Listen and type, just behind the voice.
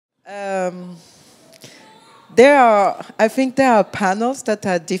I think there are panels that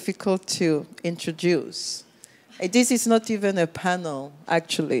are difficult to introduce. This is not even a panel,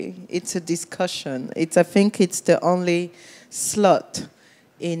 actually. It's a discussion. I think it's the only slot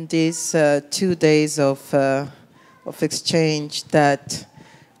in these 2 days of exchange that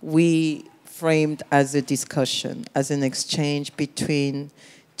we framed as a discussion, as an exchange between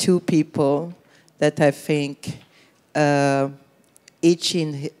two people that I think each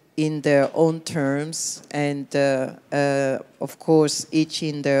in their own terms and of course each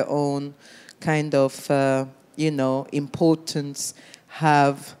in their own kind of importance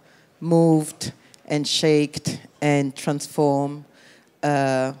have moved and shaped and transformed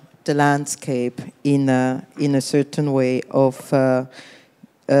the landscape in a certain way of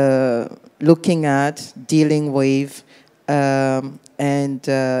looking at, dealing with, and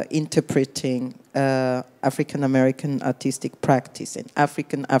interpreting African American artistic practice and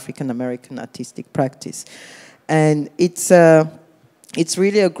African American artistic practice, and it's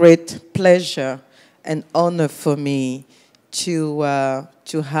really a great pleasure and honor for me to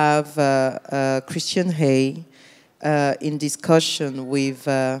have Christian Haye in discussion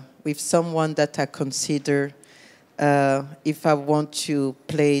with someone that I consider, if I want to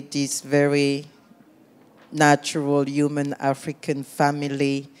play this very natural human African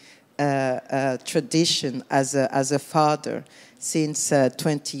family tradition as a father since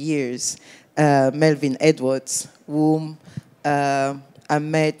 20 years, Melvin Edwards, whom I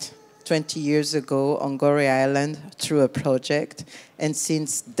met 20 years ago on Gorée Island through a project, and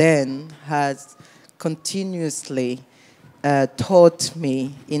since then has continuously taught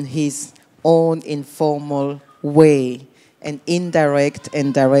me in his own informal way, and indirect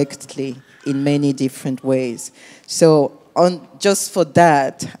and directly in many different ways. So just for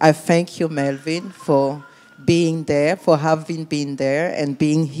that, I thank you, Melvin, for being there, for having been there and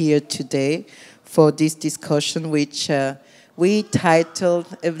being here today for this discussion, which we titled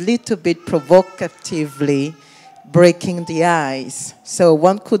a little bit provocatively, Breaking the Ice. So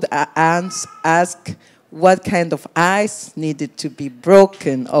one could ask what kind of ice needed to be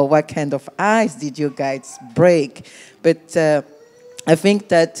broken, or what kind of ice did you guys break? But I think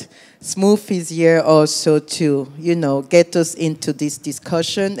that Smooth is here also to, get us into this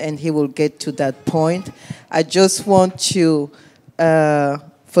discussion, and he will get to that point. I just want to,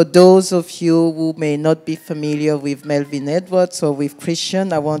 for those of you who may not be familiar with Melvin Edwards or with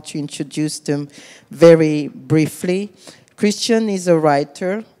Christian, I want to introduce them very briefly. Christian is a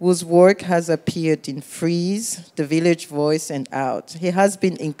writer whose work has appeared in Freeze, The Village Voice, and Out. He has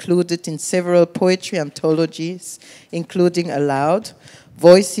been included in several poetry anthologies, including Aloud,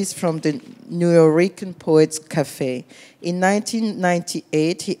 Voices from the Nuyorican Poets Cafe. In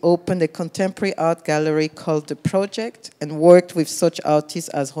 1998, he opened a contemporary art gallery called The Project and worked with such artists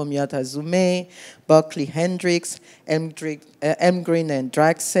as Homiat Azume, Buckley Hendricks, Elmgreen and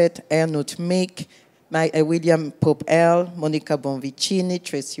Draxet, Ernest Mick, William Pope L., Monica Bonvicini,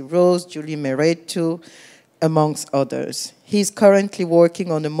 Tracy Rose, Julie Meretu, amongst others. He's currently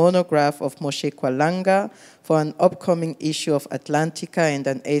working on a monograph of Moshe Kwalanga for an upcoming issue of Atlantica and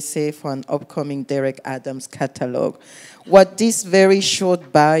an essay for an upcoming Derek Adams catalog. What these very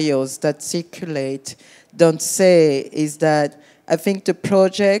short bios that circulate don't say is that I think the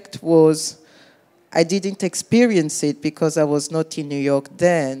project was, I didn't experience it because I was not in New York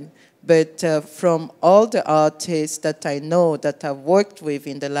then, but from all the artists that I know that I've worked with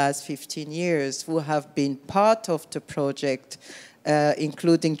in the last 15 years who have been part of the project,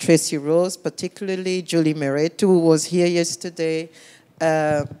 including Tracy Rose, particularly Julie Meretu, who was here yesterday,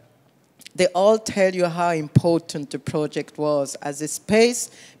 they all tell you how important the project was as a space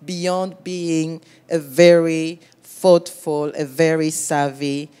beyond being a very thoughtful, a very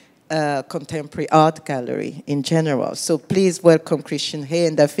savvy, contemporary art gallery in general. So please welcome Christian Haye,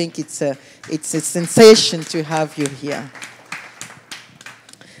 and I think it's a sensation to have you here.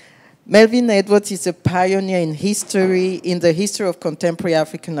 Melvin Edwards is a pioneer in the history of contemporary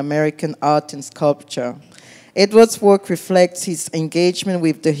African American art and sculpture. Edwards' work reflects his engagement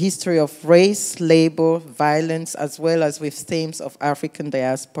with the history of race, labor, violence, as well as with themes of African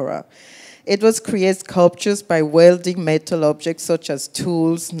diaspora. Edwards creates sculptures by welding metal objects such as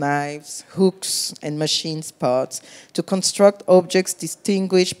tools, knives, hooks, and machine parts to construct objects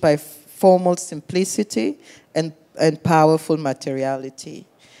distinguished by formal simplicity and powerful materiality.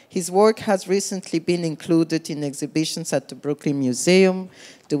 His work has recently been included in exhibitions at the Brooklyn Museum,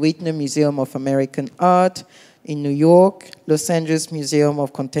 the Whitney Museum of American Art in New York, Los Angeles Museum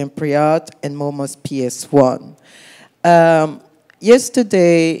of Contemporary Art, and MoMA's PS1.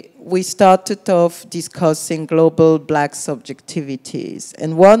 Yesterday, we started off discussing global Black subjectivities.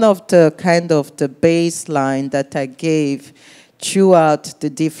 And one of the kind of the baseline that I gave throughout the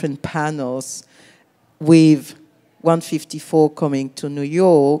different panels with 154 coming to New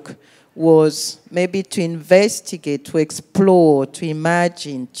York was maybe to investigate, to explore, to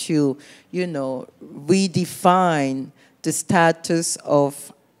imagine, to, you know, redefine the status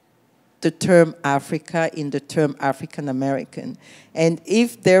of the term Africa in the term African American. And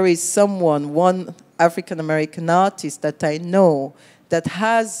if there is someone, one African American artist that I know that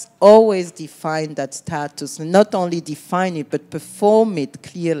has always defined that status, and not only define it, but perform it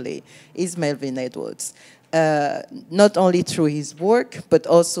clearly, is Melvin Edwards. Not only through his work, but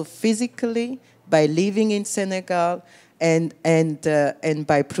also physically, by living in Senegal, and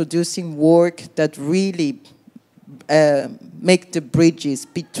by producing work that really make the bridges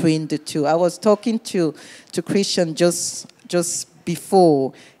between the two. I was talking to Christian just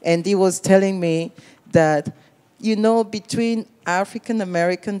before, and he was telling me that, you know, between African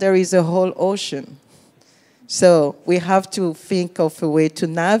American there is a whole ocean. So we have to think of a way to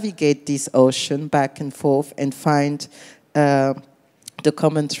navigate this ocean back and forth and find the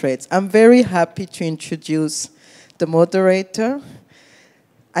common threads. I'm very happy to introduce the moderator.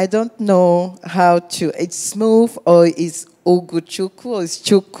 I don't know how to, it's Smooth or is Ugochukwu or is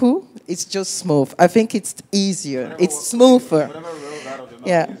Chukwu? It's just Smooth. I think it's easier. Whatever, it's smoother.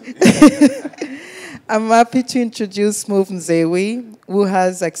 Yeah. I'm happy to introduce Smooth Nzewi, who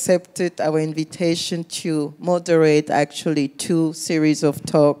has accepted our invitation to moderate actually two series of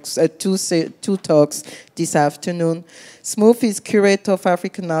talks, two talks this afternoon. Smooth is Curator of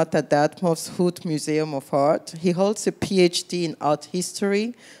African Art at Dartmouth's Hood Museum of Art. He holds a PhD in art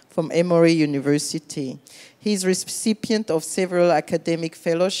history from Emory University. He is recipient of several academic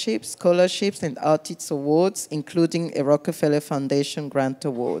fellowships, scholarships, and artists awards, including a Rockefeller Foundation Grant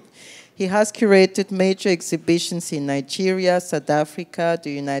Award. He has curated major exhibitions in Nigeria, South Africa, the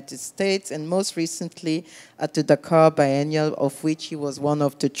United States, and most recently at the Dakar Biennial, of which he was one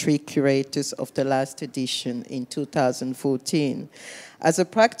of the 3 curators of the last edition in 2014. As a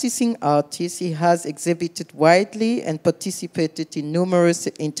practicing artist, he has exhibited widely and participated in numerous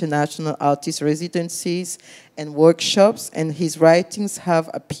international artist residencies and workshops, and his writings have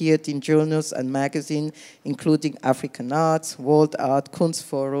appeared in journals and magazines, including African Arts, World Art,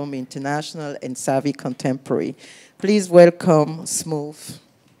 Kunstforum International, and Savvy Contemporary. Please welcome Smooth.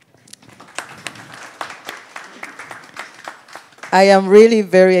 I am really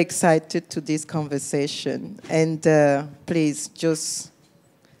very excited to this conversation, and please just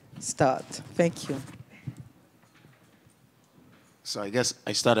start. Thank you. So I guess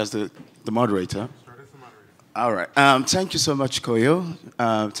I start as the moderator. All right. Thank you so much, Koyo.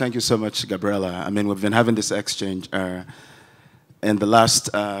 Thank you so much, Gabriella. I mean, we've been having this exchange in the last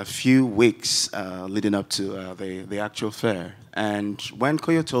few weeks leading up to the actual fair. And when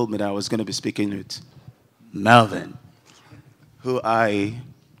Koyo told me that I was going to be speaking with Melvin, who I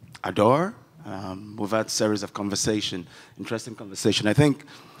adore, we've had a series of interesting conversation. I think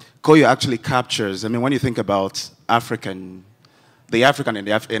Koyo actually captures, I mean, when you think about the African and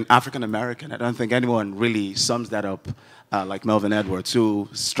African American, I don't think anyone really sums that up like Melvin Edwards, who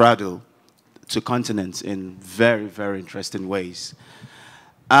straddle 2 continents in very, very interesting ways.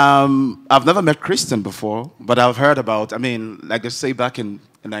 I've never met Christian before, but I've heard about, I mean, like they say back in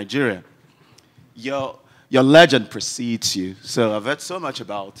Nigeria, your legend precedes you. So I've heard so much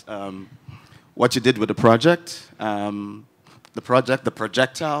about what you did with the project, the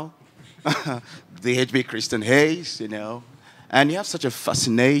projectile, the HB Christian Hayes, you know. And you have such a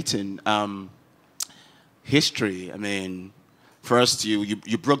fascinating history. I mean, first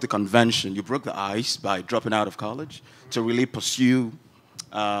you broke the convention, you broke the ice by dropping out of college to really pursue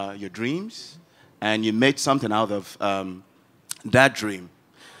your dreams, and you made something out of that dream.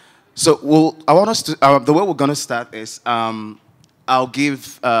 So I want us to, the way we're going to start is I'll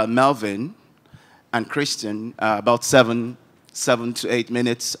give Melvin and Christian about 7 to 8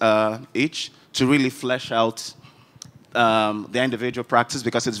 minutes each to really flesh out their individual practice,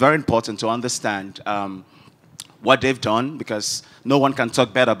 because it's very important to understand what they've done, because no one can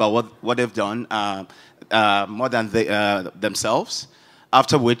talk better about what they've done more than themselves.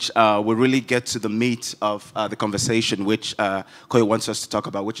 After which, we'll really get to the meat of the conversation, which Koyo wants us to talk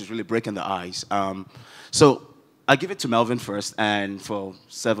about, which is really breaking the ice. So I'll give it to Melvin first, and for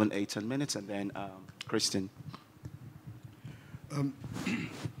 7, 8, 10 minutes, and then Christian.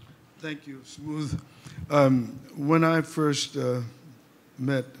 Thank you, Smooth. When I first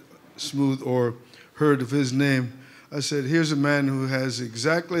met Smooth or heard of his name, I said, here's a man who has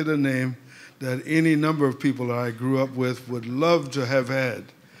exactly the name that any number of people I grew up with would love to have had.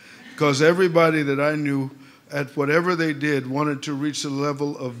 because everybody that I knew at whatever they did wanted to reach the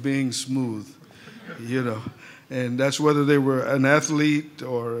level of being smooth, you know. And that's whether they were an athlete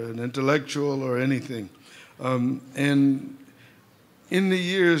or an intellectual or anything. And in the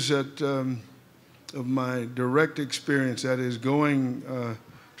years that, of my direct experience, that is going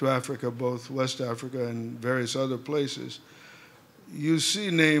to Africa, both West Africa and various other places, you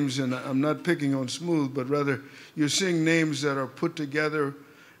see names, and I'm not picking on Smooth, but rather you're seeing names that are put together,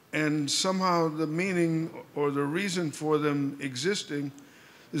 and somehow the meaning or the reason for them existing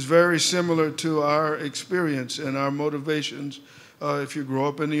is very similar to our experience and our motivations. If you grow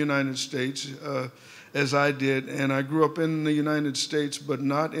up in the United States, as I did, and I grew up in the United States, but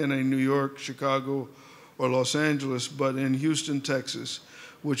not in a New York, Chicago, or Los Angeles, but in Houston, Texas,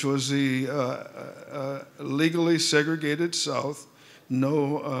 which was the legally segregated South.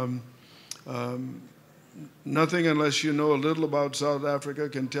 No, nothing unless you know a little about South Africa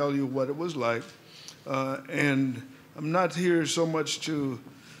can tell you what it was like. And I'm not here so much to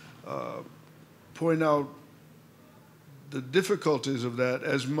point out the difficulties of that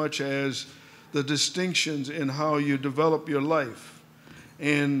as much as the distinctions in how you develop your life.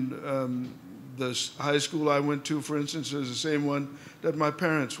 And the high school I went to, for instance, is the same one that my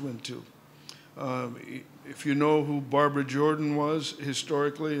parents went to. If you know who Barbara Jordan was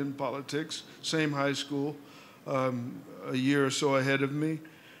historically in politics, same high school, a year or so ahead of me.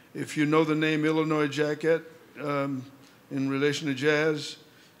 If you know the name Illinois Jacquet in relation to jazz,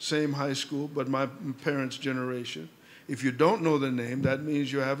 same high school, but my parents' generation. If you don't know the name, that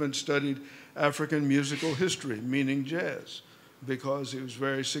means you haven't studied African musical history, meaning jazz, because it was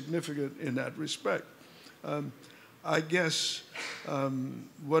very significant in that respect. I guess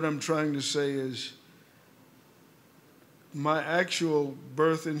what I'm trying to say is my actual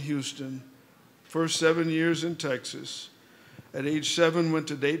birth in Houston, first 7 years in Texas. At age 7, went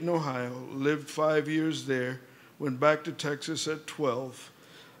to Dayton, Ohio, lived 5 years there, went back to Texas at 12,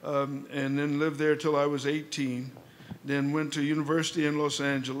 and then lived there till I was 18. Then went to university in Los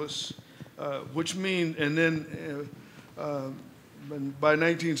Angeles, which means, and then by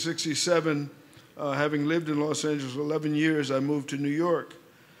 1967, having lived in Los Angeles for 11 years, I moved to New York.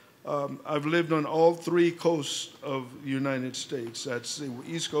 I've lived on all 3 coasts of the United States. That's the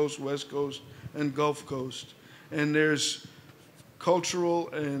East Coast, West Coast, and Gulf Coast. And there's cultural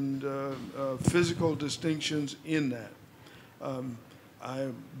and physical distinctions in that.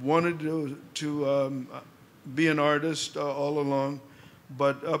 I wanted to be an artist all along,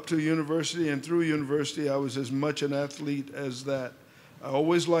 but up to university and through university, I was as much an athlete as that. I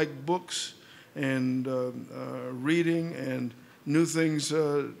always liked books and reading and new things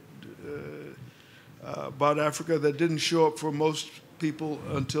about Africa that didn't show up for most people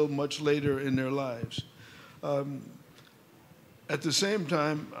until much later in their lives. At the same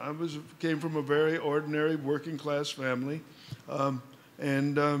time, I came from a very ordinary working class family,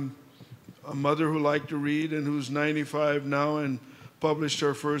 and a mother who liked to read and who's 95 now and published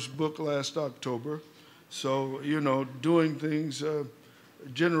her first book last October. So, you know, doing things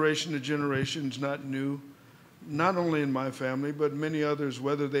generation to generation is not new, not only in my family, but many others,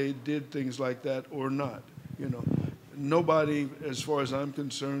 whether they did things like that or not. You know, nobody, as far as I'm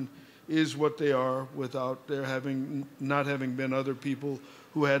concerned, is what they are without their not having been other people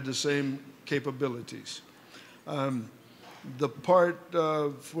who had the same capabilities. The part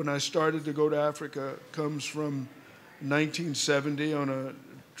of when I started to go to Africa comes from 1970 on a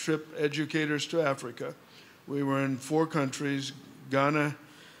trip, Educators to Africa. We were in 4 countries, Ghana,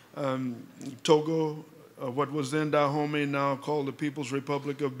 Togo, what was then Dahomey, now called the People's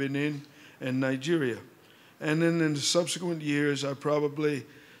Republic of Benin, and Nigeria. And then in the subsequent years, I probably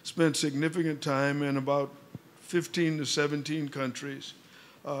spent significant time in about 15 to 17 countries,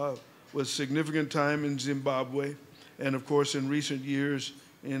 with significant time in Zimbabwe, and of course in recent years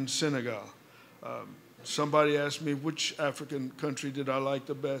in Senegal. Somebody asked me which African country did I like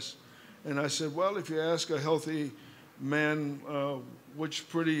the best, and I said, well, if you ask a healthy man which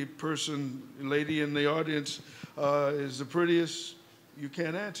pretty person, lady in the audience is the prettiest, you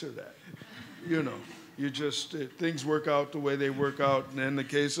can't answer that. You know, you just, things work out the way they work out, and in the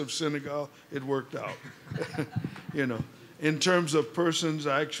case of Senegal, it worked out. You know, in terms of persons,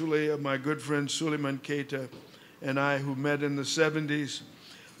 actually, my good friend Suleiman Keita and I, who met in the 70s,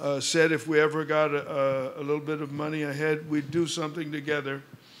 said if we ever got a little bit of money ahead, we'd do something together.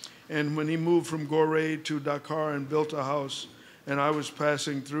 And when he moved from Gorée to Dakar and built a house, and I was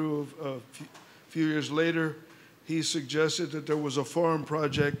passing through a few years later, he suggested that there was a farm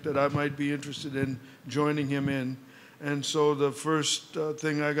project that I might be interested in joining him in. And so the first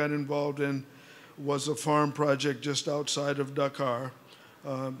thing I got involved in was a farm project just outside of Dakar.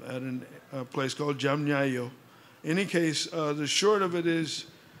 at a place called Jamnyayo. In any case, the short of it is,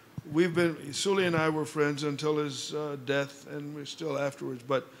 Suli and I were friends until his death, and we're still afterwards,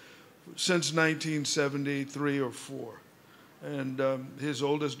 but since 1973 or 4. And his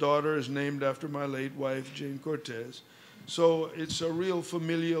oldest daughter is named after my late wife, Jane Cortez. So it's a real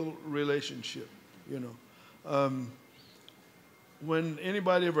familial relationship, you know. When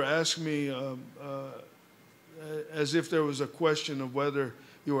anybody ever asks me, as if there was a question of whether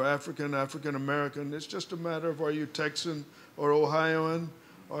you were African, African American, it's just a matter of, are you Texan or Ohioan?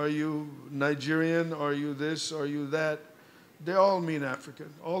 Are you Nigerian? Are you this? Are you that? They all mean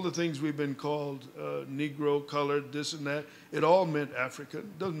African. All the things we've been called, Negro, colored, this and that, it all meant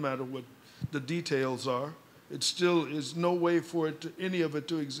African. Doesn't matter what the details are. It still is no way for it to, any of it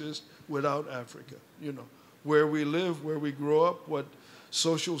to exist without Africa. You know, where we live, where we grow up, what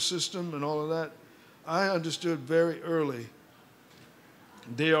social system and all of that. I understood very early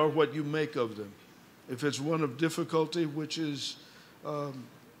they are what you make of them. If it's one of difficulty, which is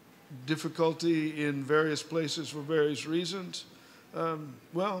difficulty in various places for various reasons,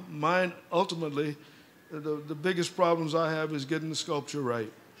 well, mine ultimately, the biggest problems I have is getting the sculpture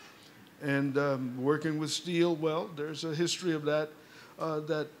right. And working with steel, well, there's a history of that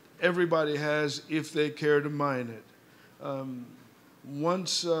that everybody has if they care to mine it.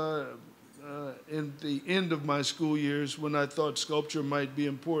 Once in the end of my school years, when I thought sculpture might be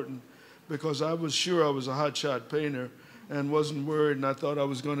important, because I was sure I was a hotshot painter and wasn't worried, and I thought I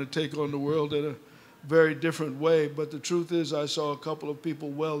was going to take on the world in a very different way. But the truth is, I saw a couple of people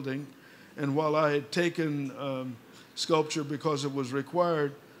welding, and while I had taken sculpture because it was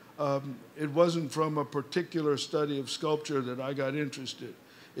required, it wasn't from a particular study of sculpture that I got interested.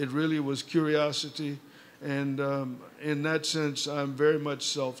 It really was curiosity, and in that sense, I'm very much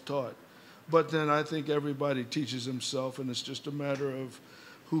self-taught. But then I think everybody teaches himself, and it's just a matter of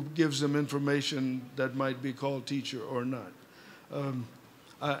who gives them information that might be called teacher or not.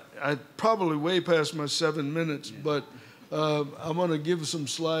 I probably way past my 7 minutes, but I'm going to give some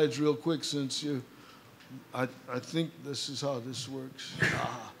slides real quick since I think this is how this works.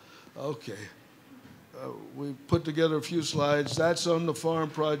 Okay. We put together a few slides. That's on the farm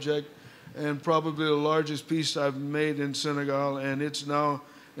project, and probably the largest piece I've made in Senegal, and it's now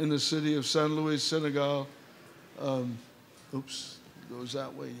in the city of Saint Louis, Senegal. Oops, goes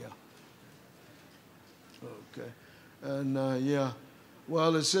that way, yeah. Okay, and yeah,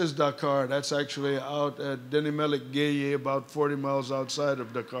 well, it says Dakar. That's actually out at Denimelik Gaye, about 40 miles outside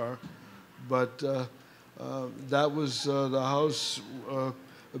of Dakar. But that was the house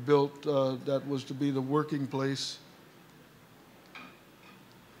built that was to be the working place.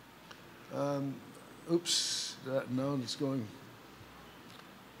 Oops, no, it's going.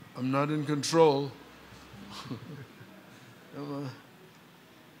 I'm not in control.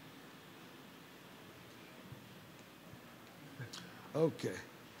 Okay.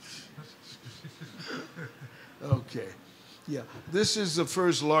 Okay. Yeah. This is the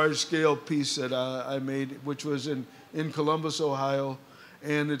first large-scale piece that I made, which was in Columbus, Ohio.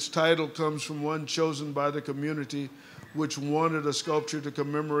 And its title comes from one chosen by the community, which wanted a sculpture to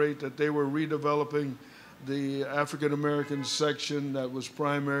commemorate that they were redeveloping the African-American section that was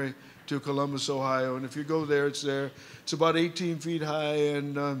primary to Columbus, Ohio. And if you go there, it's there. It's about 18 feet high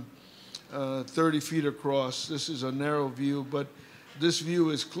and 30 feet across. This is a narrow view, but this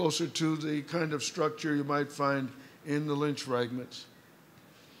view is closer to the kind of structure you might find in the lynch fragments.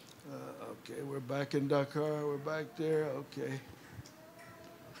 Okay, we're back in Dakar. We're back there. Okay.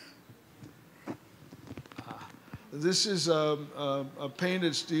 This is a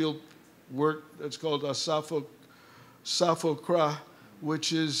painted steel work that's called Asafo-Kra,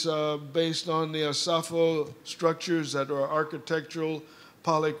 which is based on the Asafo structures that are architectural,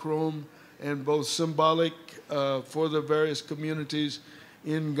 polychrome, and both symbolic for the various communities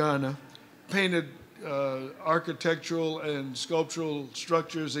in Ghana. Painted architectural and sculptural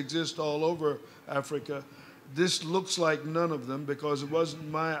structures exist all over Africa. This looks like none of them because it wasn't,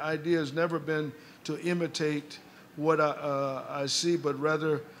 my idea has never been to imitate what I see, but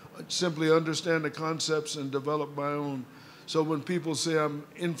rather simply understand the concepts and develop my own. So when people say I'm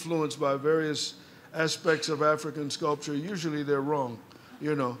influenced by various aspects of African sculpture, usually they're wrong,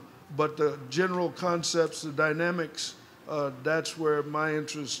 you know. But the general concepts, the dynamics, that's where my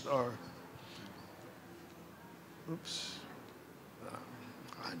interests are. Oops.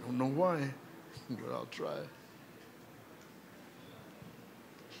 I don't know why, but I'll try.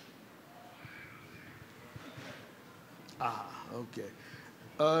 Okay.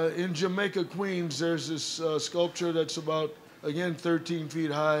 In Jamaica, Queens, there's this sculpture that's about, again, 13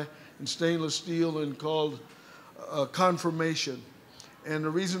 feet high in stainless steel and called Confirmation. And the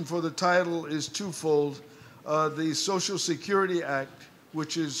reason for the title is twofold. The Social Security Act,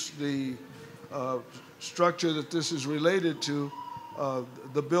 which is the structure that this is related to,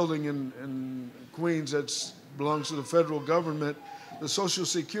 the building in Queens that belongs to the federal government, the Social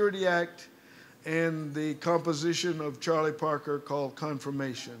Security Act, and the composition of Charlie Parker called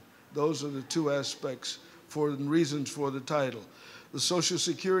Confirmation. Those are the two aspects for the reasons for the title. The Social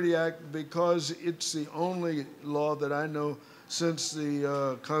Security Act, because it's the only law that I know since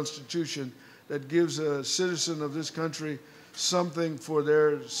the Constitution that gives a citizen of this country something for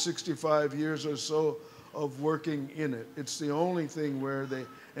their 65 years or so of working in it. It's the only thing where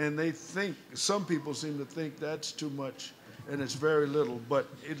they think, some people seem to think that's too much and it's very little, but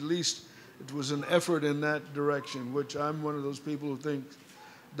at least it was an effort in that direction, which I'm one of those people who think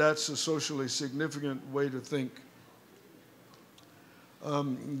that's a socially significant way to think.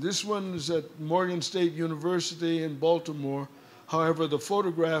 This one is at Morgan State University in Baltimore. However, the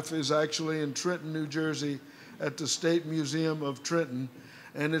photograph is actually in Trenton, New Jersey at the State Museum of Trenton,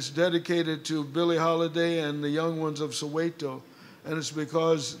 and it's dedicated to Billie Holiday and the young ones of Soweto. And it's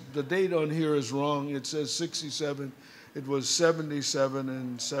because the date on here is wrong. It says 67. It was 77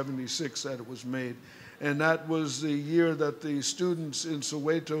 and 76 that it was made. And that was the year that the students in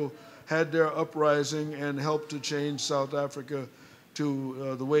Soweto had their uprising and helped to change South Africa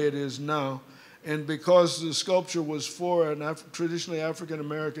to the way it is now. And because the sculpture was for an traditionally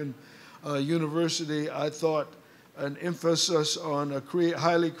African-American university, I thought an emphasis on a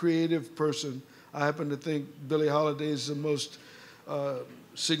highly creative person. I happen to think Billie Holiday is the most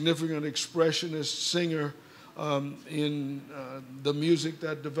significant expressionist singer in the music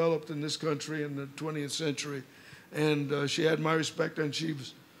that developed in this country in the 20th century. And she had my respect, and she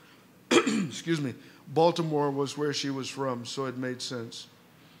was, excuse me, Baltimore was where she was from, so it made sense.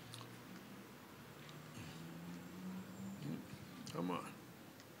 Come on.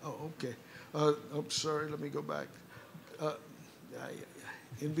 Oh, okay. I'm sorry, let me go back.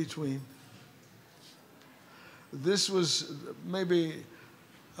 In between. This was maybe,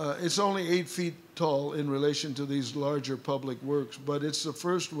 it's only 8 feet tall in relation to these larger public works, but it's the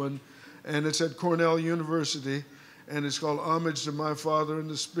first one, and it's at Cornell University, and it's called Homage to My Father in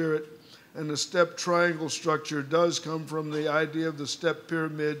the Spirit. And the step triangle structure does come from the idea of the step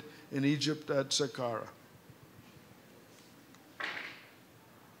pyramid in Egypt at Saqqara.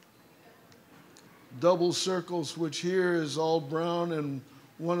 Double circles, which here is all brown, and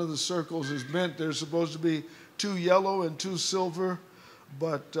one of the circles is bent. There's supposed to be 2 yellow and 2 silver,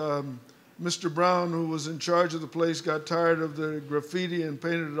 but Mr. Brown, who was in charge of the place, got tired of the graffiti and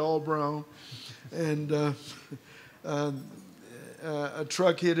painted it all brown. And a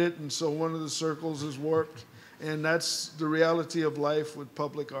truck hit it, and so one of the circles is warped. And that's the reality of life with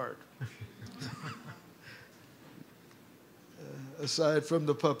public art. Aside from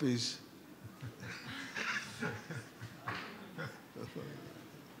the puppies.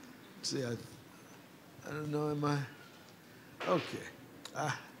 See, I don't know, am I? Okay.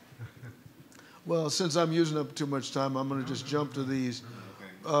 Well, since I'm using up too much time, I'm going to just jump to these.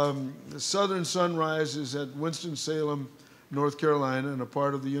 The Southern Sunrise is at Winston-Salem, North Carolina, and a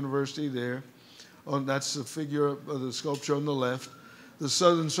part of the university there. That's the figure of the sculpture on the left. The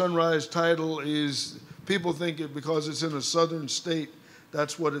Southern Sunrise title is, people think it because it's in a southern state,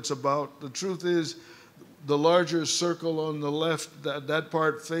 that's what it's about. The truth is, the larger circle on the left, that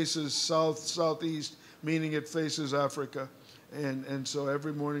part faces southeast, meaning it faces Africa. And so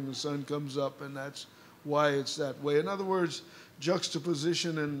every morning the sun comes up, and that's why it's that way. In other words,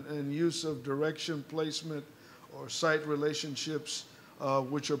 juxtaposition and use of direction, placement, or site relationships,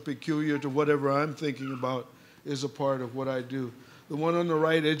 which are peculiar to whatever I'm thinking about, is a part of what I do. The one on the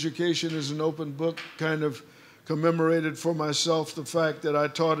right, Education, is an open book, kind of commemorated for myself the fact that I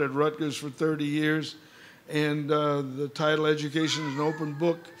taught at Rutgers for 30 years. And the title, Education, is an open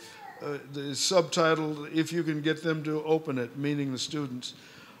book. The subtitle, If You Can Get Them to Open It, meaning the students.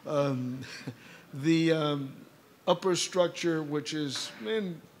 The upper structure, which is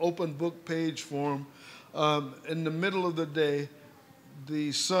in open book page form, in the middle of the day,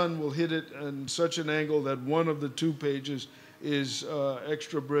 the sun will hit it in such an angle that one of the 2 pages is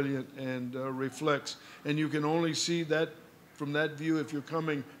extra brilliant and reflects. And you can only see that from that view if you're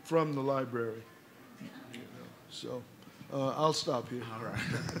coming from the library. So I'll stop here. All right.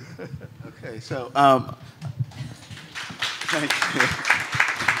 Okay, so thank you.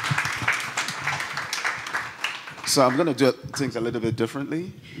 So I'm going to do things a little bit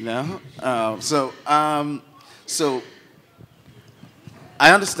differently now. So I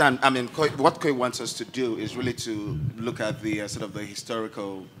understand. I mean, what Koyo wants us to do is really to look at the sort of the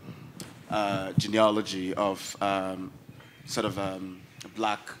historical genealogy of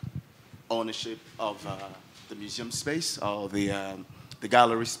black ownership of the museum space or the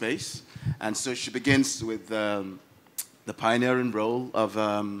gallery space. And so she begins with the pioneering role of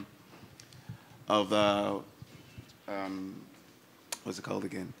what's it called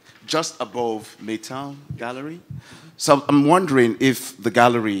again? Just Above Midtown Gallery. So I'm wondering if the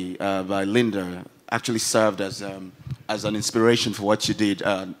gallery by Linda actually served as an inspiration for what you did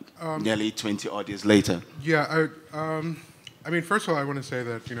nearly 20 odd years later. Yeah, I mean, first of all, I want to say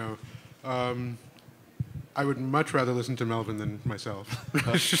that, I would much rather listen to Melvin than myself.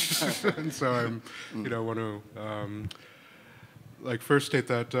 And so I'm, want to, first state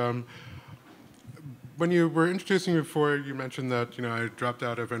that when you were introducing me before, you mentioned that, I dropped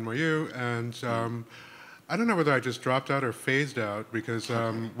out of NYU, and I don't know whether I just dropped out or phased out, because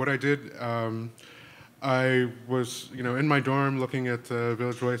what I did, I was, in my dorm looking at the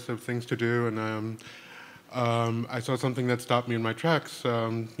Village Voice of things to do, and I saw something that stopped me in my tracks.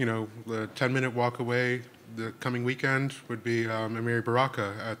 The 10-minute walk away the coming weekend would be Amiri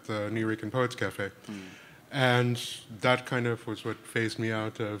Baraka at the New York Poets Cafe. And that kind of was what phased me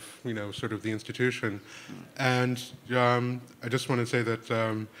out of, sort of the institution. And I just want to say that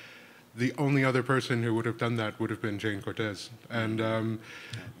the only other person who would have done that would have been Jane Cortez. And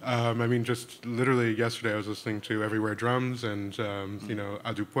I mean, just literally yesterday I was listening to Everywhere Drums and,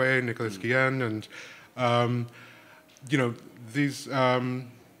 Adupwe, Nicolas Guillen, and, these,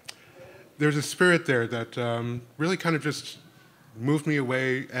 there's a spirit there that really kind of just moved me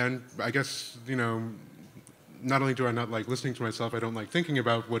away. And I guess, not only do I not like listening to myself, I don't like thinking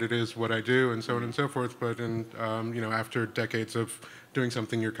about what it is, what I do, and so on and so forth, but after decades of doing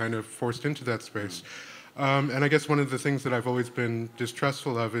something, you're kind of forced into that space. And I guess one of the things that I've always been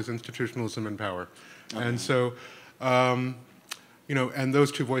distrustful of is institutionalism and power. Okay. And so, and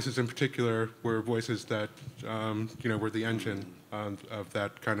those two voices in particular were voices that, were the engine of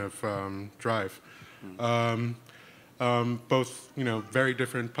that kind of drive. Both, very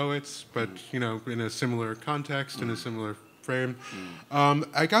different poets, but, in a similar context, in a similar frame.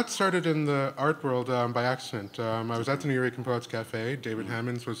 I got started in the art world by accident. I was at the New York Poets Cafe. David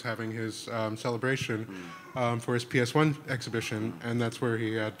Hammonds was having his celebration for his PS1 exhibition, and that's where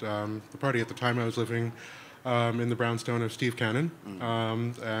he had the party. At the time I was living in the brownstone of Steve Cannon,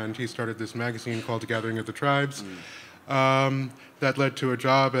 and he started this magazine called The Gathering of the Tribes. That led to a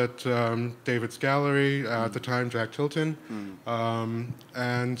job at David's Gallery, at the time Jack Tilton.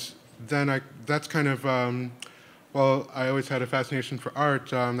 And then that's kind of, I always had a fascination for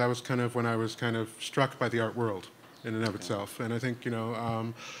art. That was kind of when I was kind of struck by the art world in and of itself. And I think,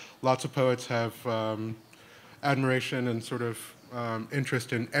 lots of poets have admiration and sort of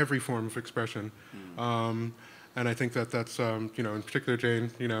interest in every form of expression. And I think that that's, in particular Jane,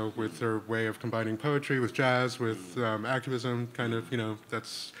 with her way of combining poetry with jazz, with activism, kind of,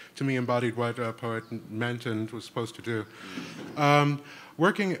 that's, to me, embodied what a poet meant and was supposed to do.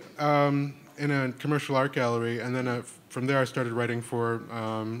 Working in a commercial art gallery, and then from there I started writing for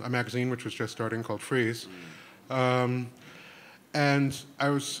a magazine which was just starting called Freeze. And I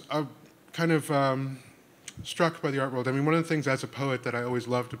was kind of struck by the art world. I mean, one of the things as a poet that I always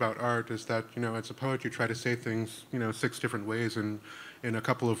loved about art is that, as a poet you try to say things, 6 different ways in a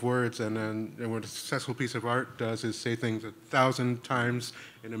couple of words, and what a successful piece of art does is say things 1,000 times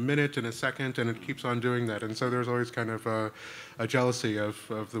in a minute, in a second, and it keeps on doing that. And so there's always kind of a jealousy of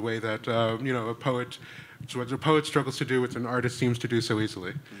the way that, a poet struggles to do what an artist seems to do so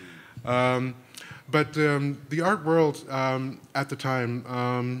easily. But the art world at the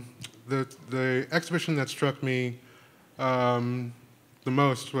time, the exhibition that struck me the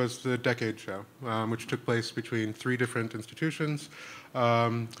most was the Decade Show, which took place between 3 different institutions,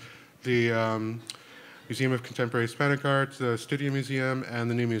 the Museum of Contemporary Hispanic Art, the Studio Museum, and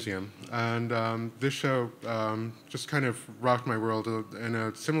the New Museum. And this show just kind of rocked my world in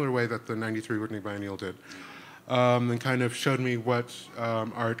a similar way that the '93 Whitney Biennial did, and kind of showed me what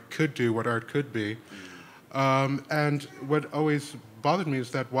art could do, what art could be. And what always bothered me is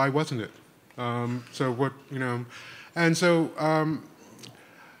that why wasn't it? So what, and so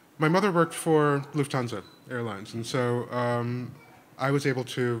my mother worked for Lufthansa Airlines, and so I was able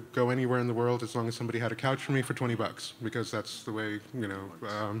to go anywhere in the world as long as somebody had a couch for me for $20, because that's the way,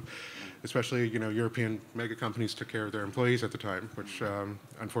 especially, European mega companies took care of their employees at the time, which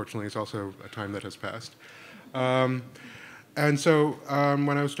unfortunately is also a time that has passed. And so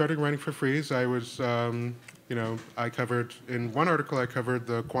when I was starting writing for Frieze, I was, I covered, in one article I covered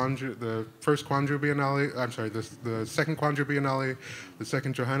the first Gwangju Biennale, I'm sorry, the second Gwangju Biennale, the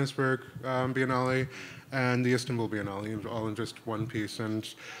second Johannesburg Biennale, and the Istanbul Biennale, all in just one piece. And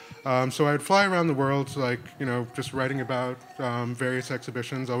so I'd fly around the world, just writing about various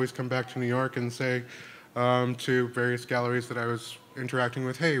exhibitions, always come back to New York and say to various galleries that I was interacting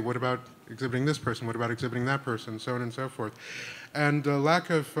with, hey, what about exhibiting this person? What about exhibiting that person? So on and so forth. And the lack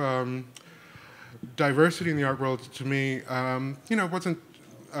of diversity in the art world, to me, wasn't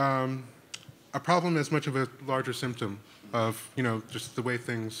a problem as much of a larger symptom of, just the way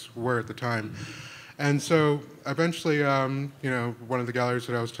things were at the time. And so eventually, one of the galleries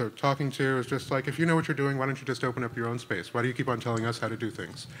that I was talking to was just like, if you know what you're doing, why don't you just open up your own space? Why do you keep on telling us how to do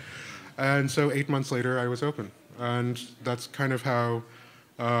things? And so 8 months later, I was open. And that's kind of how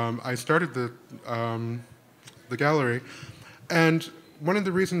I started the gallery. And one of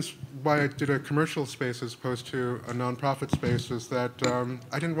the reasons why I did a commercial space as opposed to a nonprofit space is that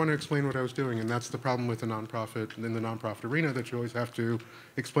I didn't want to explain what I was doing, and that's the problem with a nonprofit, in the nonprofit arena, that you always have to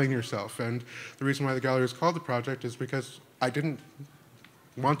explain yourself. And the reason why the gallery is called The Project is because I didn't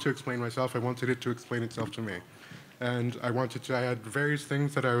want to explain myself, I wanted it to explain itself to me. And I had various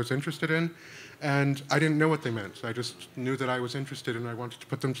things that I was interested in, and I didn't know what they meant. I just knew that I was interested, and I wanted to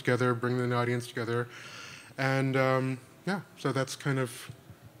put them together, bring the audience together, and so that's kind of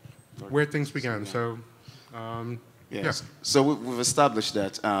where things began. So, yes. So we've established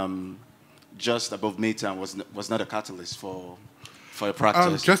that Just Above Midtown was not a catalyst for your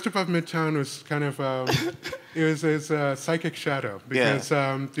practice. Just Above Midtown was kind of it was a psychic shadow, because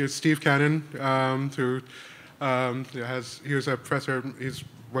there's Steve Cannon, who he was a professor. He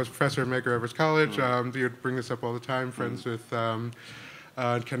was professor at Medgar Evers College. He would bring this up all the time. Friends with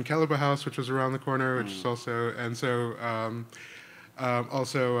Ken Kelleher House, which was around the corner, which is also, and so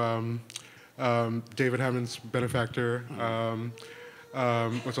David Hammond's benefactor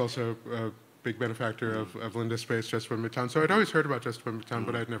was also a big benefactor of Linda's space, Just Above Midtown. So I'd always heard about Just Above Midtown,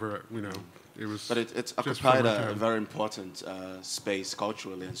 but I'd never, it was. But it's occupied a very important space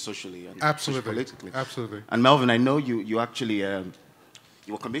culturally and socially and politically. Absolutely. And Melvin, I know you actually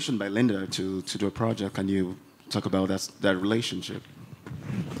you were commissioned by Linda to do a project. Can you talk about that relationship?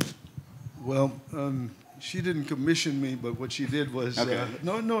 Well, she didn't commission me, but what she did was okay.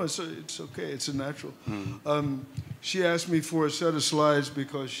 No, it's okay. It's a natural. She asked me for a set of slides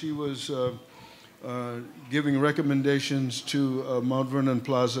because she was giving recommendations to Mount Vernon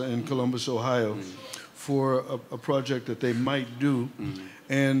Plaza in Columbus, Ohio, for a project that they might do.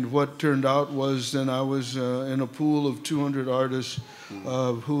 And what turned out was then I was in a pool of 200 artists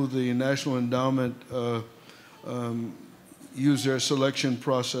who the National Endowment used their selection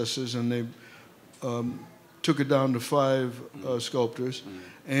processes, and they took it down to 5 sculptors.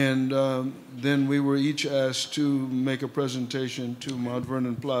 And then we were each asked to make a presentation to Mount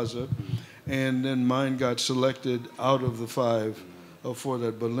Vernon Plaza, and then mine got selected out of the 5 for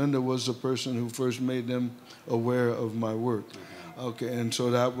that. But Linda was the person who first made them aware of my work. Okay, and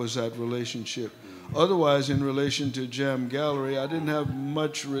so that was that relationship. Otherwise, in relation to Jam Gallery, I didn't have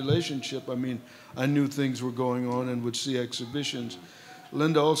much relationship. I mean, I knew things were going on and would see exhibitions.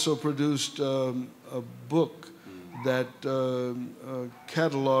 Linda also produced a book that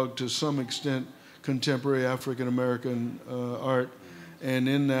cataloged to some extent contemporary African American art, and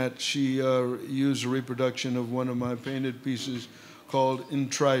in that she used a reproduction of one of my painted pieces called In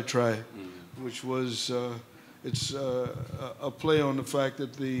Tri Tri, which was it's a play on the fact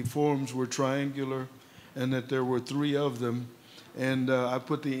that the forms were triangular and that there were 3 of them. And I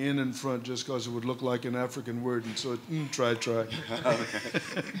put the in front just because it would look like an African word, and so it's try.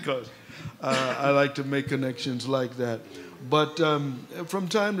 Because I like to make connections like that. But from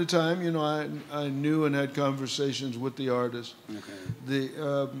time to time, I knew and had conversations with the artists.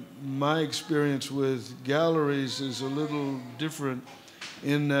 Okay. My experience with galleries is a little different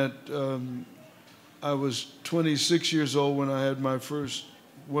in that I was 26 years old when I had my first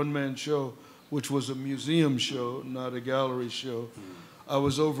one-man show, which was a museum show, not a gallery show. I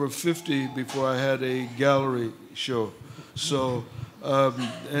was over 50 before I had a gallery show. So,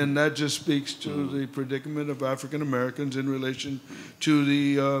 and that just speaks to the predicament of African Americans in relation to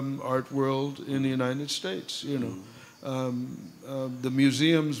the art world in the United States. The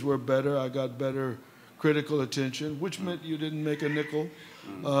museums were better. I got better critical attention, which meant you didn't make a nickel.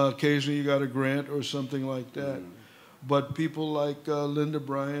 Occasionally you got a grant or something like that. But people like Linda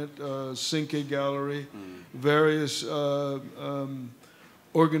Bryant, Cinque Gallery, various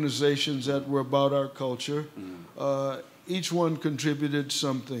organizations that were about our culture, each one contributed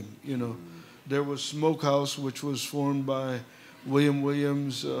something, There was Smokehouse, which was formed by William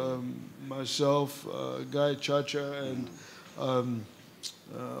Williams, myself, Guy Chacha, and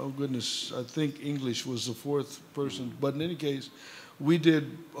oh goodness, I think English was the fourth person. But in any case, we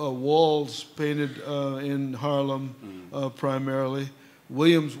did walls painted in Harlem primarily.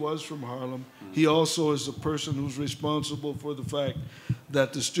 Williams was from Harlem. He also is the person who's responsible for the fact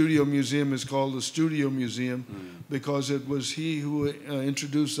that the Studio Museum is called the Studio Museum because it was he who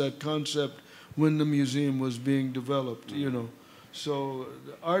introduced that concept when the museum was being developed, you know. So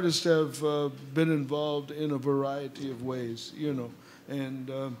artists have been involved in a variety of ways, you know, and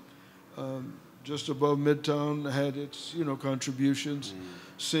Just Above Midtown had its, you know, contributions.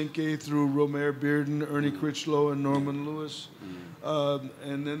 Cinque through Romare Bearden, Ernie Critchlow, and Norman Lewis.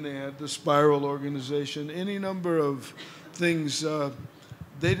 And then they had the Spiral organization. Any number of things.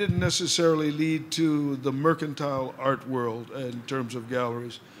 They didn't necessarily lead to the mercantile art world in terms of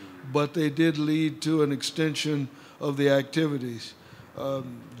galleries, but they did lead to an extension of the activities.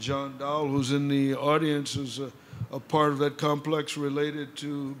 John Dowell, who's in the audience, is a part of that complex related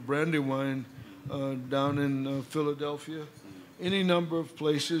to Brandywine down in Philadelphia. Any number of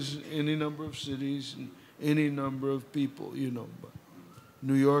places, any number of cities, and any number of people, you know. But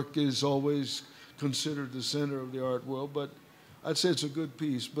New York is always considered the center of the art world, but I'd say it's a good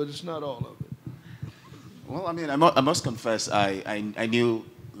piece, but it's not all of it. Well, I mean, I must confess, I knew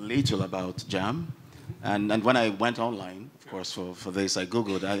little about JAM, and when I went online, of course, for this, I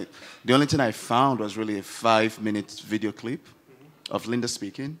Googled. The only thing I found was really a 5-minute video clip of Linda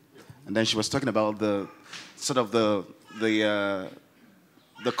speaking, and then she was talking about the sort of the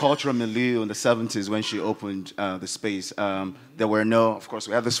cultural milieu in the 70s when she opened the space. There were no, of course,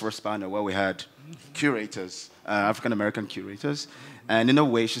 we had this first panel where we had curators, African-American curators, and in a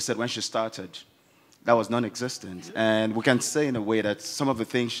way, she said when she started, that was non-existent. And we can say in a way that some of the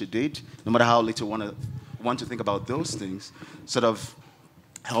things she did, no matter how little want to think about those things, sort of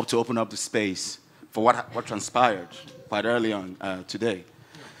helped to open up the space for what transpired quite early on today.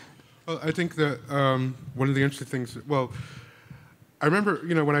 Well, I think that one of the interesting things, well, I remember,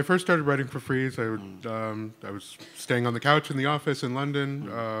 you know, when I first started writing for Frieze, I was staying on the couch in the office in London,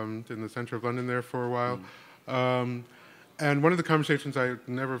 in the center of London there for a while. And one of the conversations I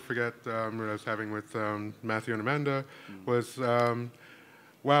never forget when I was having with Matthew and Amanda was,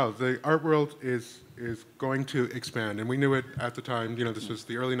 wow, the art world is going to expand. And we knew it at the time, you know, this was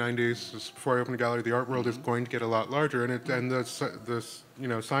the early 90s, this before I opened a gallery, the art world is going to get a lot larger. And the you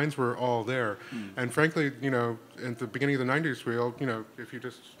know, signs were all there. And frankly, you know, at the beginning of the 90s, we all, you know, if you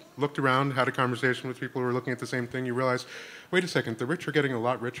just looked around, had a conversation with people who were looking at the same thing, you realize, wait a second, the rich are getting a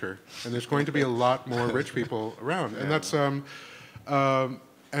lot richer, and there's going to be a lot more rich people around. And that's an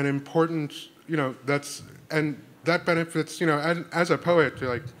important, you know, and that benefits, you know, and as a poet, you're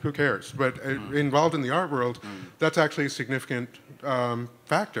like, who cares? But involved in the art world, that's actually a significant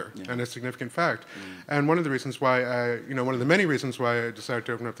factor and a significant fact. And one of the reasons why one of the many reasons why I decided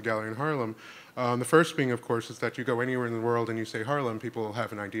to open up the gallery in Harlem, the first being, of course, is that you go anywhere in the world and you say Harlem, people will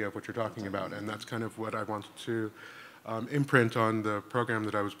have an idea of what you're talking about. And that's kind of what I wanted to imprint on the program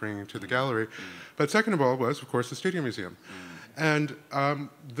that I was bringing to the gallery. But second of all was, of course, the Studio Museum. And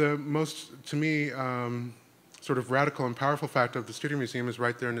the most, to me, sort of radical and powerful fact of the Studio Museum is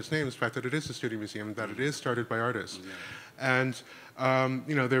right there in its name, is the fact that it is a Studio Museum, that it is started by artists. And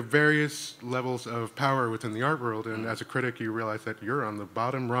you know, there are various levels of power within the art world, and as a critic, you realize that you're on the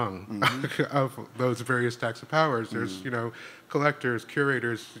bottom rung of those various stacks of powers. There's, you know, collectors,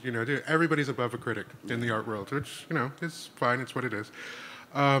 curators, you know, everybody's above a critic in the art world, which, you know, is fine, it's what it is.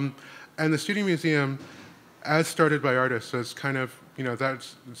 And the Studio Museum, as started by artists, is kind of, you know,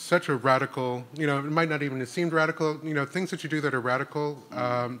 that's such a radical, you know, it might not even have seemed radical, you know, things that you do that are radical,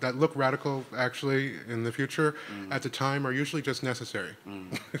 that look radical actually in the future, at the time are usually just necessary.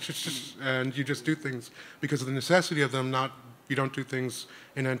 And you just do things because of the necessity of them, not, you don't do things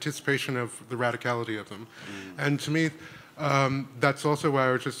in anticipation of the radicality of them. And to me, that's also why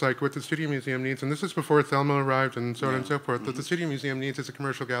I was just like, what the Studio Museum needs, and this is before Thelma arrived and so on and so forth, what the Studio Museum needs is a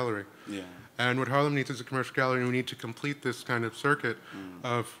commercial gallery. And what Harlem needs is a commercial gallery, and we need to complete this kind of circuit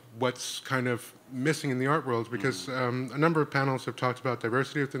of what's kind of missing in the art world, because a number of panels have talked about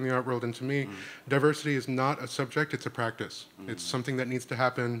diversity within the art world, and to me, diversity is not a subject, it's a practice. It's something that needs to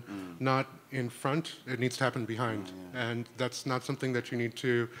happen not in front, it needs to happen behind. And that's not something that you need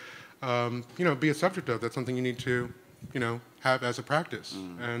to, you know, be a subject of, that's something you need to, you know, have as a practice.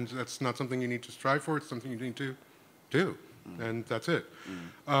 And that's not something you need to strive for, it's something you need to do. And that's it.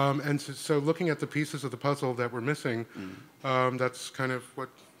 And so looking at the pieces of the puzzle that we're missing, that's kind of what,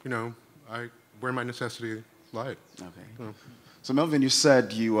 you know, where my necessity lied. Okay. So Melvin, you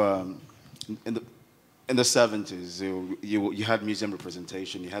said you in the in the 70s, you had museum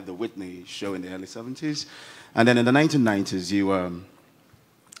representation. You had the Whitney show in the early 70s, and then in the 1990s,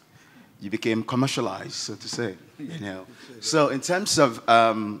 you became commercialized, so to say. You know. So in terms of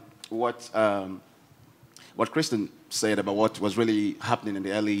what Kristen said about what was really happening in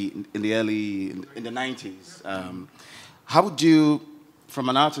the 90s, how would you, from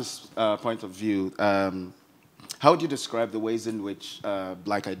an artist's point of view, how would you describe the ways in which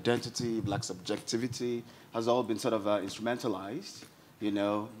Black identity, Black subjectivity has all been sort of instrumentalized, you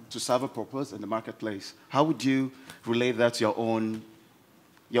know, to serve a purpose in the marketplace? How would you relate that to your own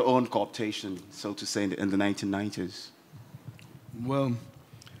cooptation, so to say, in the 1990s? Well,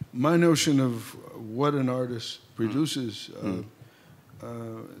 my notion of what an artist produces,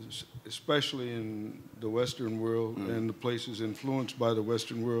 especially in the Western world and the places influenced by the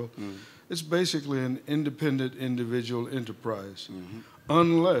Western world, it's basically an independent individual enterprise,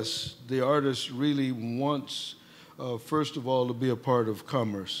 unless the artist really wants, first of all, to be a part of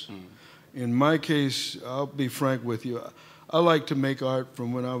commerce. In my case, I'll be frank with you, I like to make art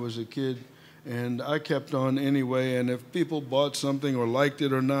from when I was a kid, and I kept on anyway, and if people bought something or liked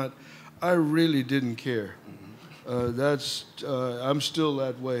it or not, I really didn't care. I'm still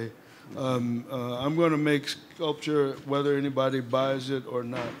that way. I'm going to make sculpture whether anybody buys it or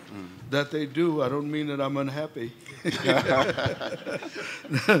not. That they do, I don't mean that I'm unhappy.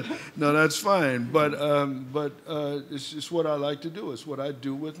 No, that's fine. But it's just what I like to do. It's what I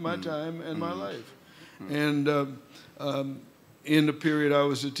do with my time and my life. And in the period I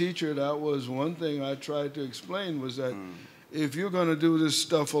was a teacher, that was one thing I tried to explain, was that if you're going to do this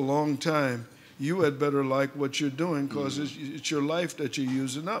stuff a long time, you had better like what you're doing, because it's your life that you're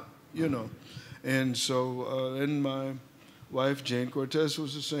using up, you know. And so, and my wife, Jane Cortez,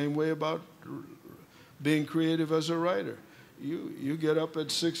 was the same way about being creative as a writer. You get up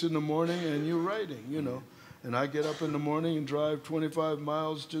at 6 in the morning and you're writing, you know. And I get up in the morning and drive 25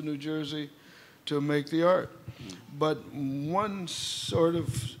 miles to New Jersey to make the art. But one sort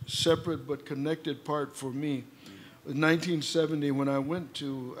of separate but connected part for me, in 1970, when I went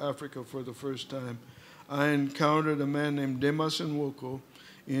to Africa for the first time, I encountered a man named Demas Nwoko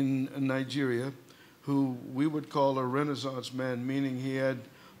in Nigeria, who we would call a Renaissance man, meaning he had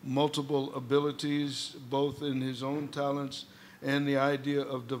multiple abilities, both in his own talents and the idea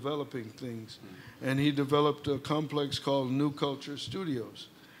of developing things. And he developed a complex called New Culture Studios.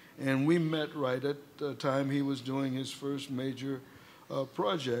 And we met right at the time he was doing his first major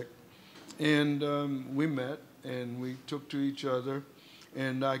project. And we met, and we took to each other.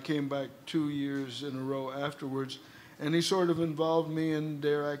 And I came back 2 years in a row afterwards, and he sort of involved me in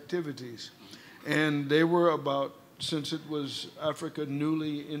their activities. And they were about, since it was Africa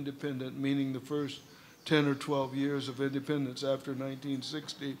newly independent, meaning the first 10 or 12 years of independence after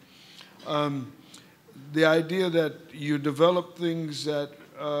 1960, the idea that you develop things that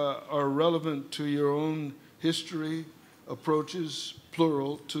are relevant to your own history, approaches,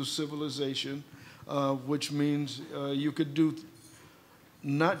 plural, to civilization, which means you could do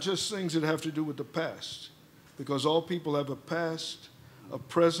not just things that have to do with the past, because all people have a past, a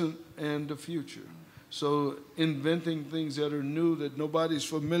present, and a future. So inventing things that are new that nobody's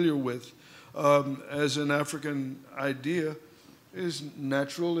familiar with as an African idea is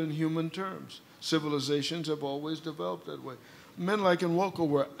natural in human terms. Civilizations have always developed that way. Men like Nwoko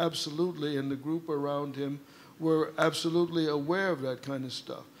were absolutely, and the group around him, were absolutely aware of that kind of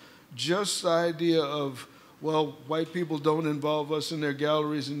stuff. Just the idea of, well, white people don't involve us in their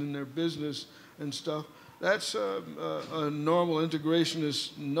galleries and in their business and stuff, that's a normal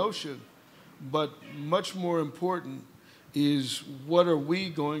integrationist notion. But much more important is, what are we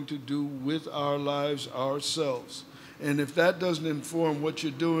going to do with our lives ourselves? And if that doesn't inform what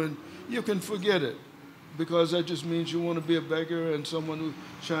you're doing, you can forget it, because that just means you want to be a beggar and someone who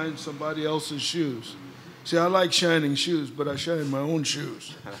shines somebody else's shoes. See, I like shining shoes, but I shine my own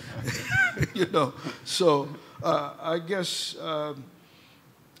shoes. You know, so I guess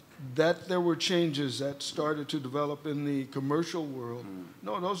that there were changes that started to develop in the commercial world.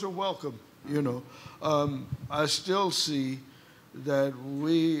 No, those are welcome, you know. I still see that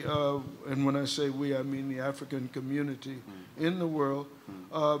we, and when I say we, I mean the African community in the world,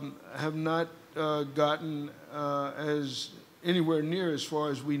 have not gotten as anywhere near as far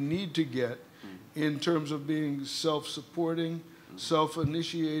as we need to get in terms of being self-supporting,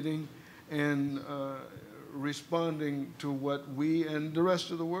 self-initiating, and responding to what we and the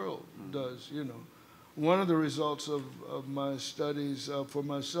rest of the world does, you know. One of the results of my studies for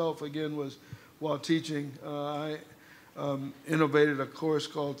myself, again, was while teaching, I innovated a course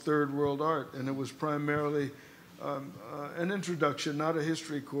called Third World Art, and it was primarily an introduction, not a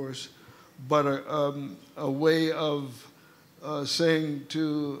history course, but a way of saying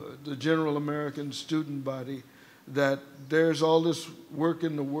to the general American student body that there's all this work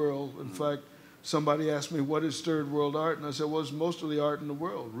in the world. In fact, somebody asked me, what is third world art? And I said, well, it's most of the art in the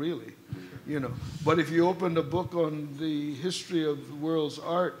world, really. You know, but if you opened a book on the history of the world's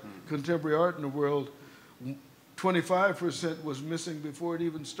art, contemporary art in the world, 25% was missing before it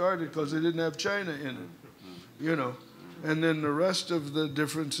even started because they didn't have China in it, you know. And then the rest of the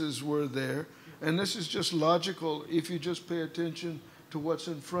differences were there. And this is just logical if you just pay attention to what's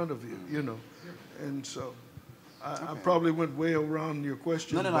in front of you, you know. And so I probably went way around your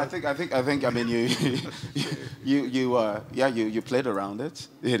question. No. I think. I mean, you played around it,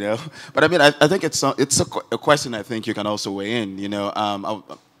 you know. But I mean, I think it's a question. I think you can also weigh in. You know, I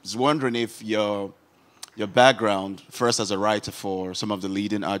was wondering if your background, first as a writer for some of the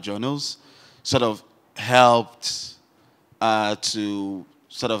leading art journals, sort of helped to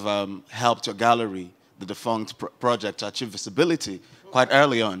sort of helped your gallery, the defunct project, to achieve visibility quite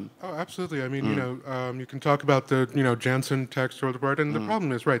early on. Oh, absolutely. I mean, you know, you can talk about the, you know, Jansen text World of Art, and the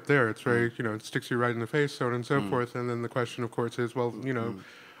problem is right there. It's very, you know, it sticks you right in the face, so on and so forth. And then the question, of course, is, well, you know,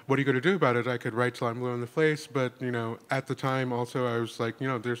 what are you going to do about it? I could write till I'm blue in the face, but, you know, at the time also I was like, you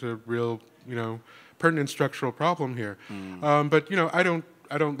know, there's a real, you know, pertinent structural problem here. But, you know, I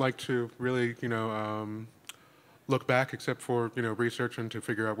don't like to really, you know, look back except for, you know, research and to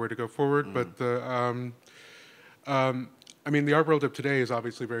figure out where to go forward. But the, I mean, the art world of today is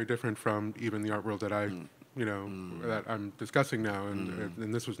obviously very different from even the art world that I, you know, that I'm discussing now.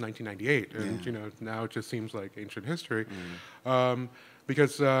 And this was 1998, and you know, now it just seems like ancient history,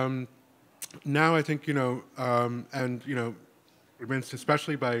 because now I think, you know, and you know, events,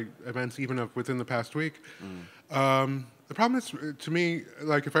 especially by events even of within the past week, the problem is, to me,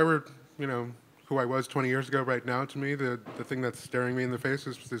 like if I were, you know, who I was 20 years ago, right now, to me, the thing that's staring me in the face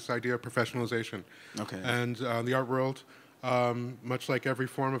is this idea of professionalization. Okay. And the art world, much like every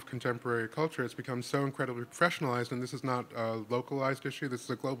form of contemporary culture, it's become so incredibly professionalized, and this is not a localized issue, this is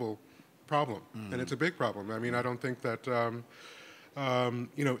a global problem, and it's a big problem. I mean, I don't think that,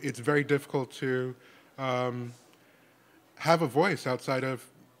 you know, it's very difficult to have a voice outside of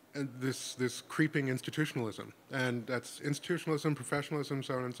this creeping institutionalism, and that's institutionalism, professionalism,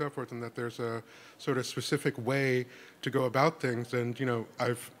 so on and so forth, and that there's a sort of specific way to go about things. And you know,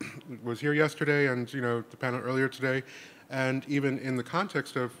 was here yesterday, and you know, the panel earlier today, and even in the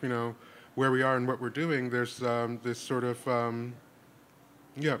context of, you know, where we are and what we're doing, there's this sort of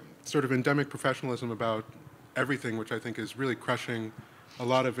sort of endemic professionalism about everything, which I think is really crushing a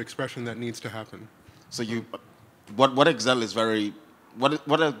lot of expression that needs to happen. So you, what exactly is very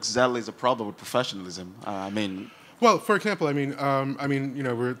what exactly is the problem with professionalism? I mean, well, for example, I mean, you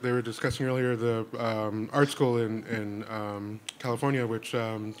know, they were discussing earlier the art school in California, which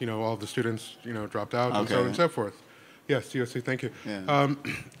you know, all the students, you know, dropped out, and so on and so forth. Yes, USC, thank you. Yeah.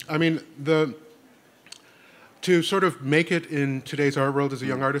 I mean, to sort of make it in today's art world as a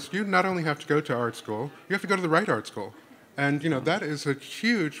young artist, you not only have to go to art school, you have to go to the right art school, and you know, that is a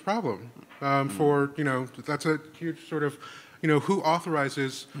huge problem for, you know, that's a huge sort of, you know, who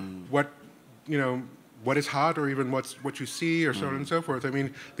authorizes what, you know, what is hot, or even what you see, or so on and so forth. I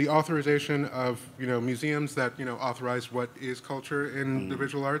mean, the authorization of, you know, museums that, you know, authorize what is culture in the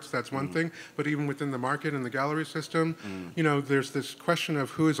visual arts, that's one thing. But even within the market and the gallery system, you know, there's this question of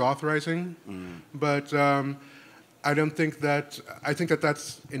who is authorizing. But I don't think that, I think that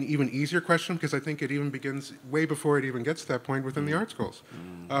that's an even easier question, because I think it even begins way before it even gets to that point within the art schools.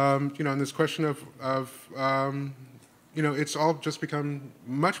 You know, and this question of you know, it's all just become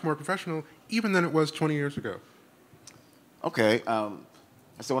much more professional, even than it was 20 years ago. Okay, I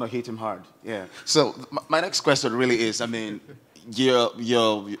still want to hit him hard. Yeah. So my next question really is, I mean, I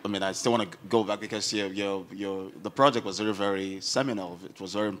mean, I still want to go back because the project was very, very seminal. It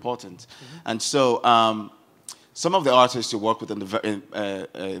was very important, and so some of the artists you work with in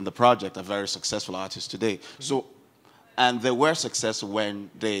the project are very successful artists today. So, and they were successful when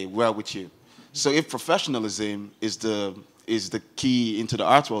they were with you. So if professionalism is the key into the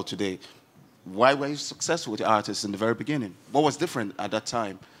art world today, why were you successful with the artists in the very beginning? What was different at that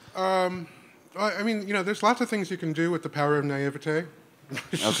time? I mean, you know, there's lots of things you can do with the power of naivete.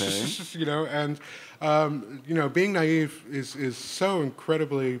 Okay. You know, and you know, being naive is so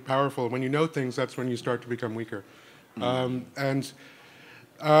incredibly powerful. When you know things, that's when you start to become weaker.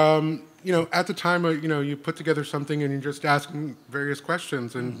 You know, at the time, you know, you put together something and you're just asking various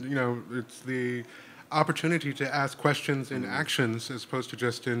questions, and you know, it's the opportunity to ask questions in actions as opposed to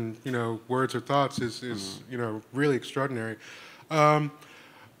just in, you know, words or thoughts is you know, really extraordinary. But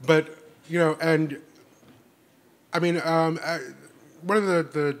you know, and I mean, one of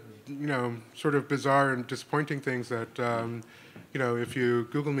the sort of bizarre and disappointing things that, if you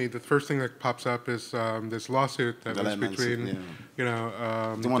Google me, the first thing that pops up is this lawsuit that was between,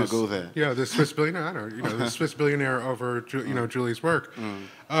 don't want to go there. Yeah, the Swiss billionaire, I don't know, the Swiss billionaire over, Julie's work.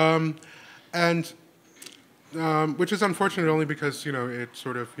 And which is unfortunate only because, it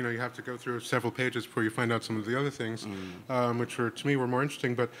sort of, you have to go through several pages before you find out some of the other things, which to me were more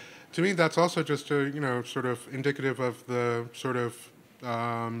interesting. But to me, that's also just sort of indicative of the sort of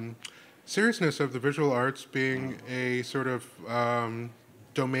seriousness of the visual arts being a sort of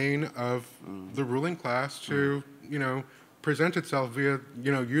domain of the ruling class to, present itself via,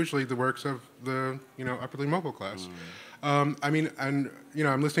 usually the works of the, upperly mobile class. I'm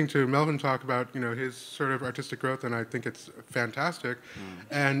listening to Melvin talk about, his sort of artistic growth, and I think it's fantastic.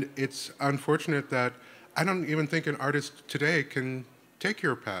 And it's unfortunate that I don't even think an artist today can take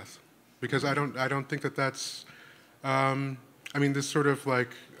your path, because I don't think that that's, this sort of like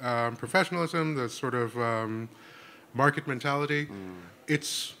professionalism, the sort of market mentality,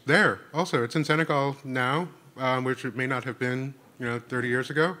 it's there also. It's in Senegal now, which it may not have been, 30 years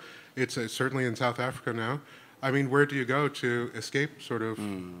ago. It's certainly in South Africa now. Where do you go to escape sort of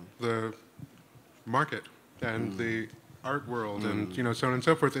the market and the art world and, so on and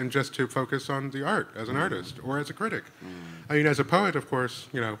so forth, and just to focus on the art as an artist or as a critic? As a poet, of course,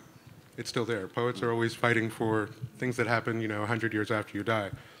 it's still there. Poets are always fighting for things that happen, 100 years after you die.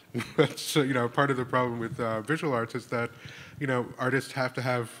 So, part of the problem with visual arts is that, artists have to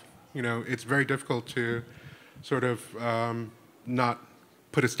have, it's very difficult to sort of not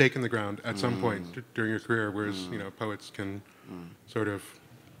put a stake in the ground at some point during your career, whereas poets can sort of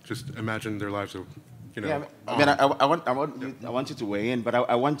just imagine their lives. Yeah, I want you to weigh in, but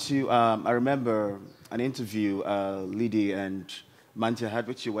I want to. I remember an interview Lydie and Mantia had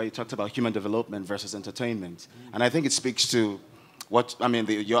with you where you talked about human development versus entertainment, and I think it speaks to what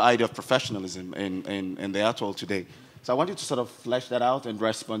your idea of professionalism in the art world today. So I want you to sort of flesh that out in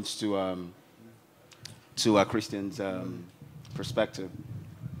response to Christian's perspective.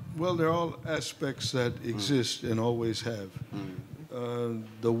 Well, there are all aspects that exist and always have.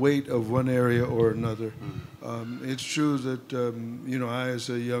 The weight of one area or another. It's true that, I as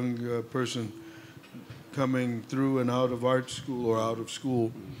a young person coming through and out of art school or out of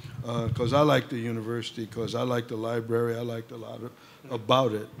school, because I liked the university, because I liked the library, I liked a lot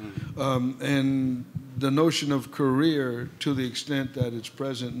about it. And the notion of career, to the extent that it's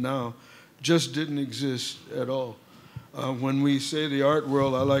present now, just didn't exist at all. When we say the art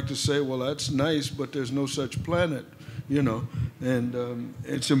world, I like to say, well, that's nice, but there's no such planet, and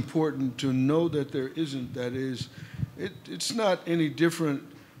it's important to know that there isn't. That is, it's not any different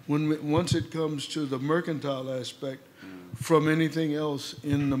once it comes to the mercantile aspect from anything else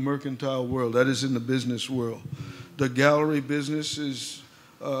in the mercantile world, that is in the business world. The gallery business is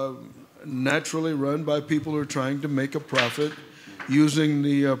naturally run by people who are trying to make a profit using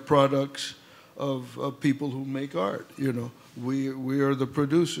the products of people who make art. We are the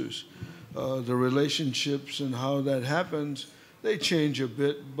producers. The relationships and how that happens, they change a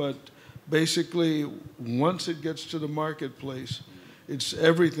bit, but basically once it gets to the marketplace,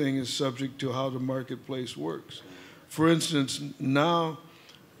 everything is subject to how the marketplace works. For instance, now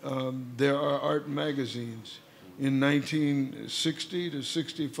there are art magazines. In 1960 to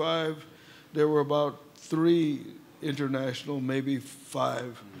 65, there were about 3 international, maybe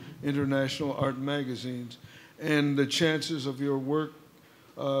 5 international art magazines, and the chances of your work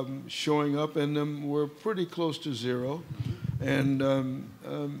showing up in them were pretty close to zero. And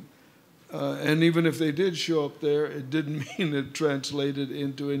even if they did show up there, it didn't mean it translated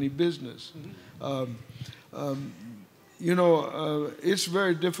into any business. It's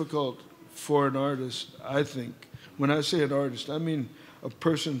very difficult for an artist, I think. When I say an artist, I mean a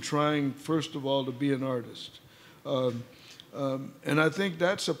person trying, first of all, to be an artist. And I think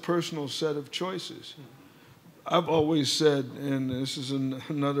that's a personal set of choices. I've always said, and this is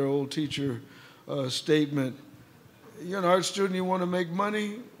another old teacher statement, you're an art student, you want to make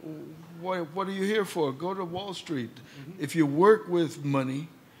money, what are you here for? Go to Wall Street. If you work with money,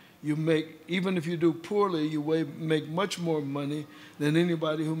 you make, even if you do poorly, you make much more money than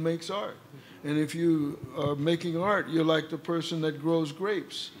anybody who makes art. And if you are making art, you're like the person that grows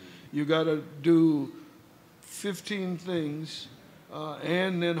grapes. You got to do 15 things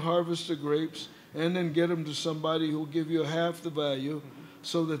and then harvest the grapes and then get them to somebody who'll give you half the value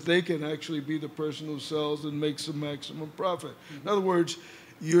so that they can actually be the person who sells and makes the maximum profit. In other words,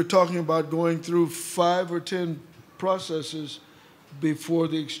 you're talking about going through 5 or 10 processes before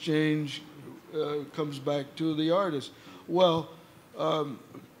the exchange comes back to the artist. Well,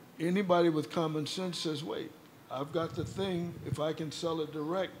 anybody with common sense says, wait, I've got the thing, if I can sell it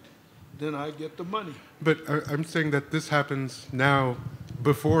direct, then I get the money. But I'm saying that this happens now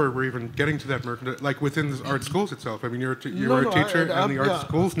before we're even getting to that merchandise, like within the art schools itself. I mean, you're a teacher, and the art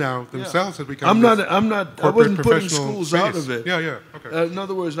schools now themselves have become I wasn't putting schools space. out of it. Yeah, okay. In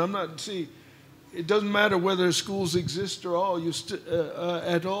other words, it doesn't matter whether schools exist or all,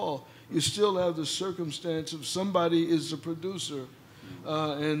 at all. You still have the circumstance of somebody is the producer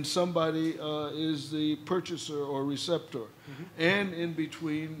and somebody is the purchaser or receptor. Mm-hmm. And in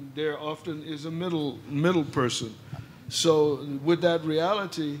between, there often is a middle person. So with that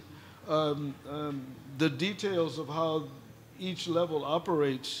reality, the details of how each level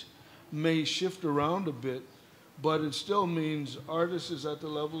operates may shift around a bit, but it still means artist is at the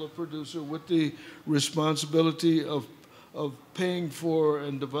level of producer with the responsibility of paying for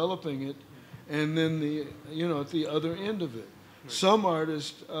and developing it, and then at the other end of it. Right. Some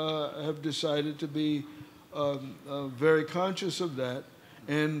artists have decided to be very conscious of that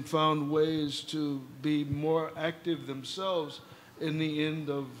and found ways to be more active themselves in the end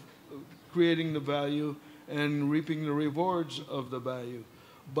of creating the value and reaping the rewards of the value.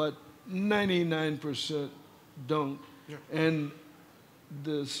 But 99% don't. Yeah. And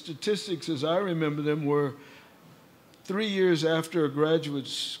the statistics, as I remember them, were 3 years after a graduate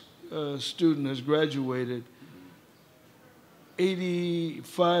student has graduated,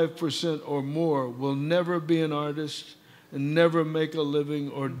 85% or more will never be an artist and never make a living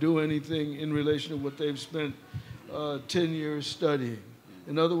or do anything in relation to what they've spent 10 years studying.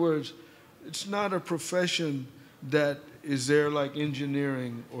 In other words, it's not a profession that is there like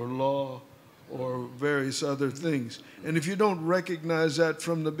engineering or law or various other things. And if you don't recognize that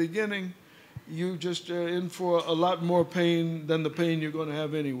from the beginning, you just are in for a lot more pain than the pain you're going to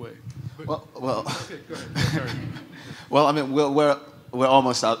have anyway. Well. Okay, go ahead. Sorry. Well, I mean, we're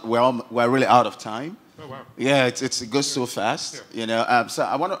almost out. We're really out of time. Oh wow. Yeah, it goes so fast. Yeah. You know. So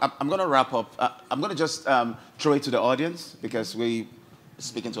I'm gonna wrap up. I'm gonna just throw it to the audience because we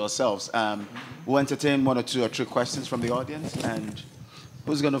speaking to ourselves. We'll entertain 1 or 2 or 3 questions from the audience, and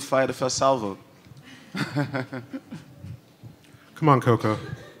who's gonna fire the first salvo? Come on, Coco.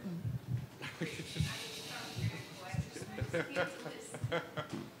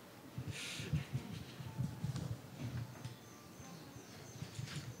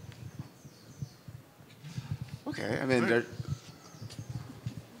 Okay, I mean, there.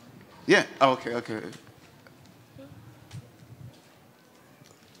 Yeah. Oh, okay.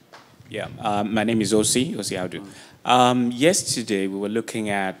 Yeah, my name is Osi Audu. Yesterday we were looking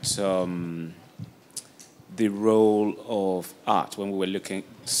at the role of art when we were looking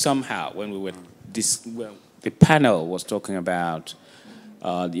the panel was talking about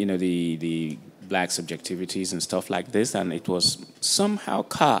the black subjectivities and stuff like this, and it was somehow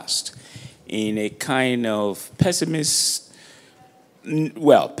cast in a kind of pessimistic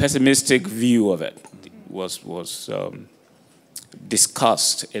view of it. Was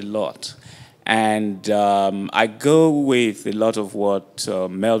discussed a lot. And I go with a lot of what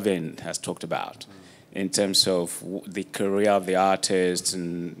Melvin has talked about in terms of the career of the artist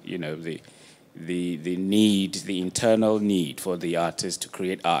and, the need, the internal need for the artist to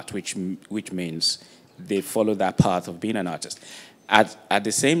create art, which means they follow that path of being an artist. At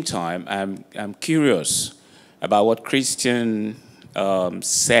the same time, I'm curious about what Christian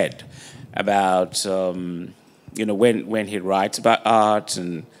said about when he writes about art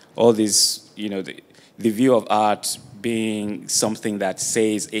and all this, the view of art being something that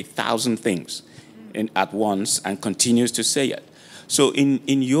says 1,000 things at once and continues to say it. So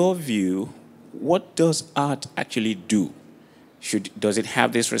in your view, what does art actually do? Does it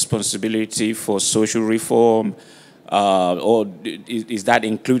have this responsibility for social reform, or is that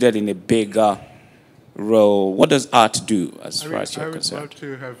included in a bigger role? What does art do as far as you're concerned? I would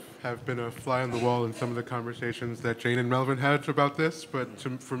love to have been a fly on the wall in some of the conversations that Jane and Melvin had about this, but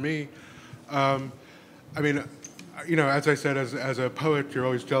for me, as I said, as a poet, you're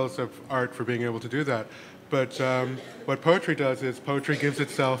always jealous of art for being able to do that. But what poetry does is poetry gives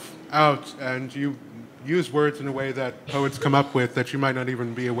itself out, and you use words in a way that poets come up with that you might not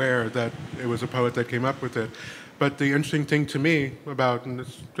even be aware that it was a poet that came up with it. But the interesting thing to me about, and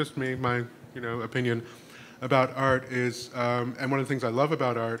it's just me, my opinion about art is, and one of the things I love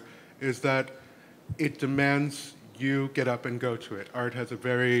about art is that it demands you get up and go to it. Art has a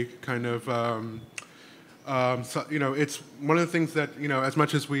very kind of it's one of the things that, as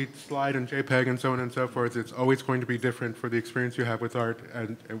much as we slide in JPEG and so on and so forth, it's always going to be different for the experience you have with art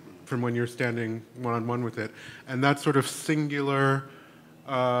and from when you're standing one-on-one with it. And that sort of singular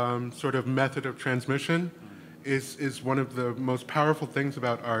sort of method of transmission is one of the most powerful things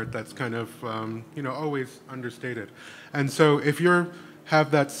about art that's kind of, always understated. And so if you're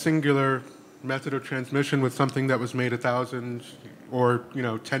have that singular method of transmission with something that was made 1,000 or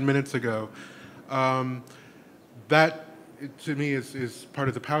 10 minutes ago. That, to me, is part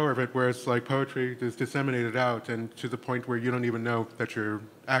of the power of it, whereas like poetry is disseminated out and to the point where you don't even know that you're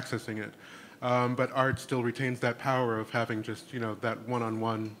accessing it. But art still retains that power of having just, that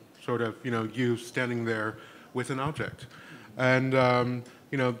one-on-one sort of, you standing there with an object. And,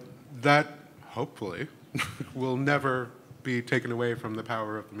 that, hopefully, will never be taken away from the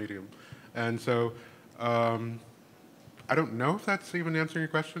power of the medium. And so, I don't know if that's even answering your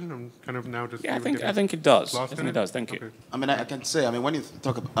question. I'm kind of now just... Yeah, I think it does. I think it does. Thank you. Okay. I mean, I can say, when you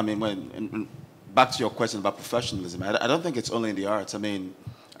talk about, back to your question about professionalism, I don't think it's only in the arts. I mean,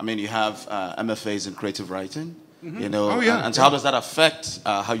 you have MFAs in creative writing, Oh, yeah. And so how does that affect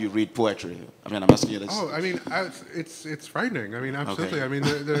how you read poetry? I'm asking you this. Oh, it's frightening. Absolutely.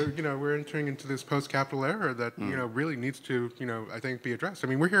 Okay. We're entering into this post-capital era that, really needs to, I think, be addressed.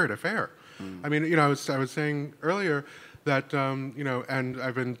 We're here at a fair. I was saying earlier that, and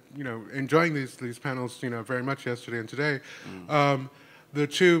I've been, enjoying these panels, very much yesterday and today. The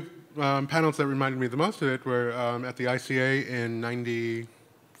two panels that reminded me the most of it were at the ICA in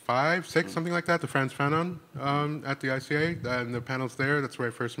 95, 6, something like that, the Franz Fanon at the ICA, and the panels there, that's where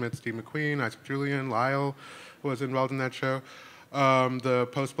I first met Steve McQueen, Isaac Julian, Lyle was involved in that show. The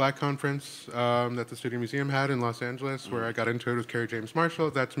Post-Black Conference that the Studio Museum had in Los Angeles, where I got into it with Kerry James Marshall.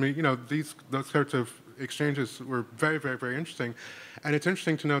 That to me, those sorts of exchanges were very, very, very interesting. And it's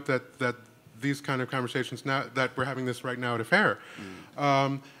interesting to note that these kind of conversations now, that we're having this right now at a fair.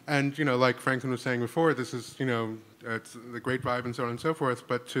 And, like Franklin was saying before, this is, it's the great vibe and so on and so forth,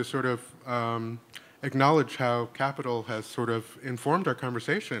 but to sort of acknowledge how capital has sort of informed our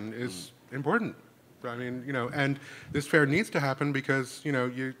conversation is important. And this fair needs to happen because,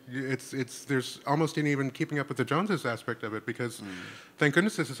 there's almost an even keeping up with the Joneses aspect of it because thank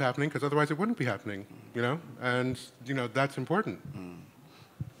goodness this is happening because otherwise it wouldn't be happening, and, that's important.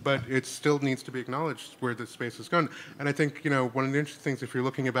 But it still needs to be acknowledged where the space is going. And I think, one of the interesting things, if you're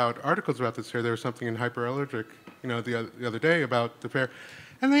looking about articles about this fair, there was something in Hyperallergic, the other day about the fair,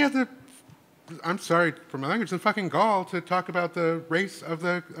 and they had I'm sorry for my language, the fucking gall to talk about the race of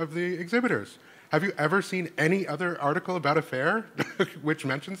the exhibitors. Have you ever seen any other article about a fair which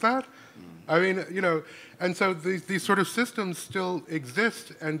mentions that? And so these sort of systems still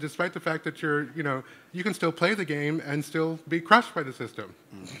exist, and despite the fact that you can still play the game and still be crushed by the system.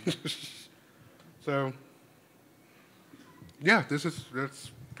 So, yeah,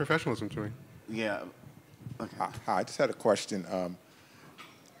 that's professionalism to me. Yeah. Okay. Hi, I just had a question.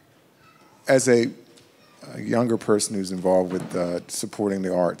 As a younger person who's involved with supporting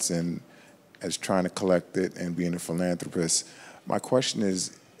the arts and as trying to collect it and being a philanthropist, my question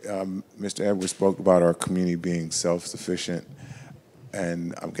is, Mr. Edwards spoke about our community being self-sufficient,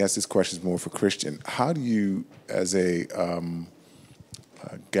 and I guess this question is more for Christian. How do you, as a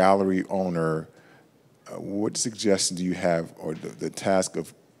gallery owner, what suggestion do you have, or the task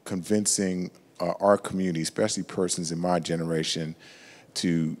of convincing our community, especially persons in my generation,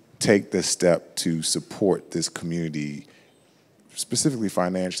 to take the step to support this community, specifically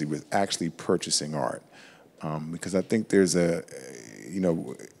financially, with actually purchasing art? Because I think there's a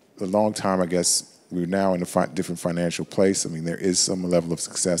long time, I guess, we're now in a different financial place. There is some level of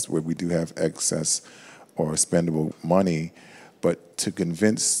success where we do have excess or spendable money, but to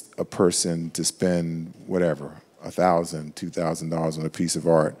convince a person to spend whatever, $1,000, $2,000 on a piece of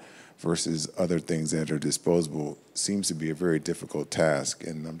art versus other things that are disposable seems to be a very difficult task.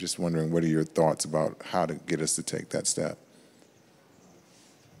 And I'm just wondering, what are your thoughts about how to get us to take that step?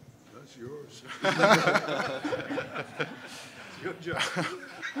 That's yours. It's your job.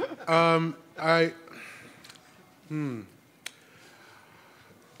 I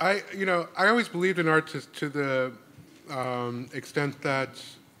always believed in art to the extent that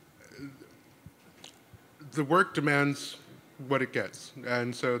the work demands what it gets,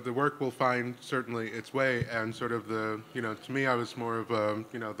 and so the work will find certainly its way. And sort of to me, I was more of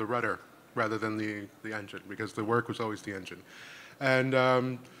the rudder rather than the engine, because the work was always the engine, and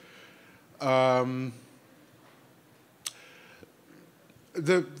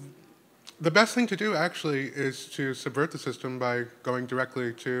the best thing to do, actually, is to subvert the system by going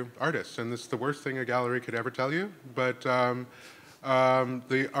directly to artists. And this is the worst thing a gallery could ever tell you. But the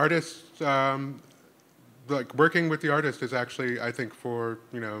artist, working with the artist is actually, I think, for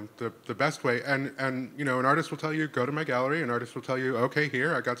the best way. And an artist will tell you, go to my gallery. An artist will tell you, okay,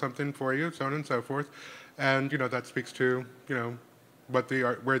 here, I got something for you, so on and so forth. And that speaks to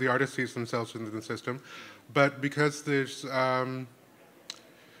where the artist sees themselves in the system. But because there's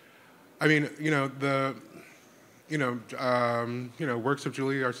works of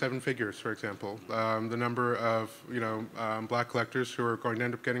Julie are 7 figures, for example. The number of, black collectors who are going to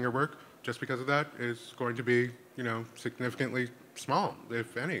end up getting her work just because of that is going to be, significantly small,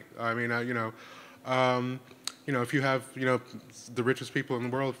 if any. I mean, if you have, the richest people in the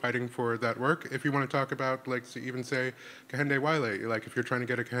world fighting for that work, if you want to talk about, like, even say, Kehinde Wiley, like, if you're trying to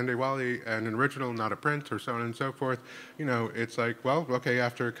get a Kehinde Wiley, an original, not a print, or so on and so forth, it's like, well, okay,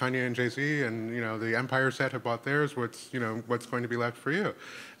 after Kanye and Jay-Z and, the Empire set have bought theirs, what's going to be left for you?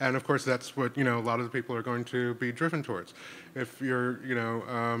 And, of course, that's what, a lot of the people are going to be driven towards. If you're,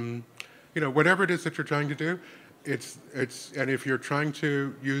 whatever it is that you're trying to do, and if you're trying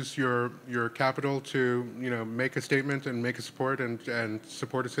to use your capital to make a statement and make a support and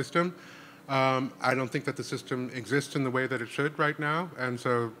support a system, I don't think that the system exists in the way that it should right now, and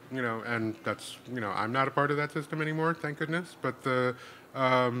so and that's I'm not a part of that system anymore, thank goodness. But the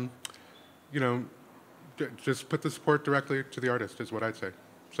just put the support directly to the artist is what I'd say.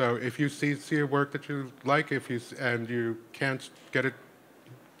 So if you see a work that you like, and you can't get it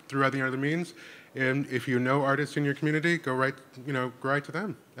through any other means, and if you know artists in your community, go right to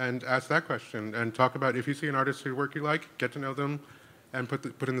them and ask that question and talk about, if you see an artist whose work you like, get to know them and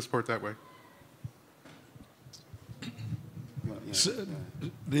put in the support that way. So,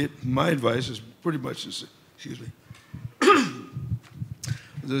 my advice is pretty much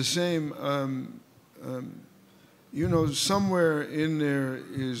the same. Somewhere in there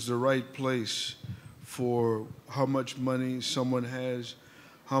is the right place for how much money someone has,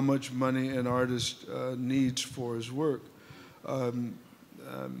 how much money an artist needs for his work, and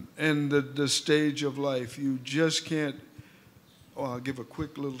the stage of life. You just can't. I'll give a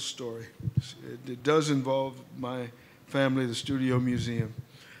quick little story. It does involve my family, the Studio Museum,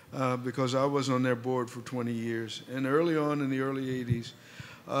 because I was on their board for 20 years. And early on in the early 80s,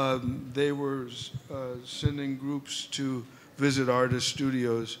 they were sending groups to visit artist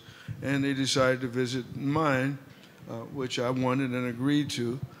studios, and they decided to visit mine, which I wanted and agreed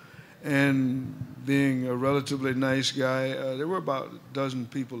to. And being a relatively nice guy, there were about a dozen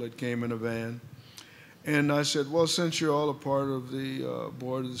people that came in a van. And I said, well, since you're all a part of the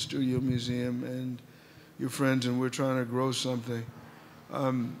board of the Studio Museum and you're friends and we're trying to grow something,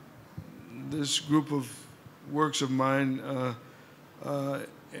 this group of works of mine,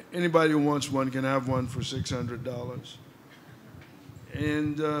 anybody who wants one can have one for $600.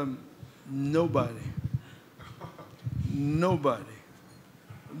 And nobody.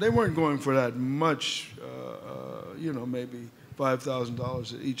 They weren't going for that much, maybe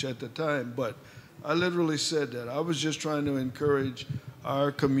 $5,000 each at the time, but I literally said that. I was just trying to encourage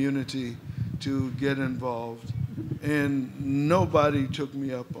our community to get involved, and nobody took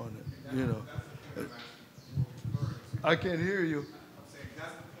me up on it, I can't hear you.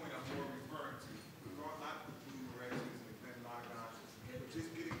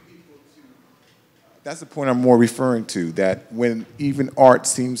 That's the point I'm more referring to, that when even art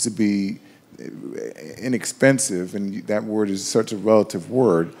seems to be inexpensive, and that word is such a relative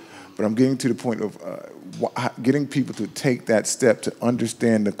word, but I'm getting to the point of getting people to take that step to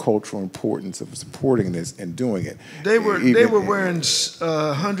understand the cultural importance of supporting this and doing it. They were wearing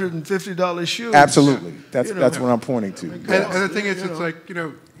 $150 shoes. Absolutely. That's what I'm pointing to. And the thing is, it's like,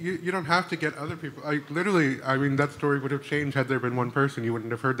 you don't have to get other people. That story would have changed had there been one person. You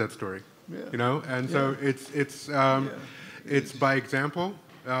wouldn't have heard that story. Yeah. So it's by example.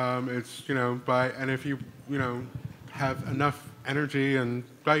 And if you have enough energy and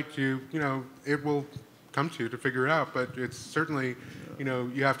it will come to you to figure it out. But it's certainly,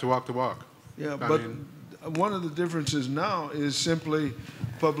 you have to walk the walk. Yeah, one of the differences now is simply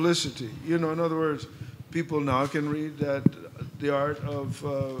publicity. In other words, people now can read that the art of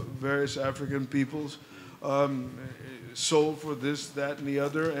various African peoples sold for this, that, and the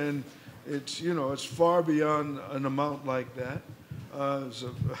other, and it's far beyond an amount like that.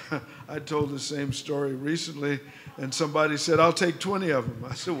 So I told the same story recently, and somebody said, I'll take 20 of them.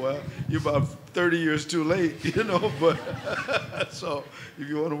 I said, well, you're about 30 years too late, but so if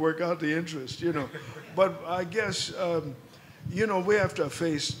you want to work out the interest, But I guess, we have to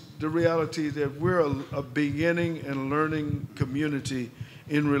face the reality that we're a beginning and learning community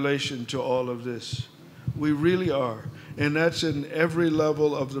in relation to all of this. We really are. And that's in every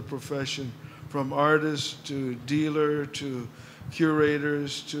level of the profession, from artists to dealer to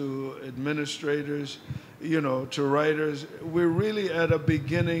curators to administrators, to writers. We're really at a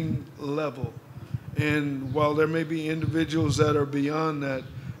beginning level. And while there may be individuals that are beyond that,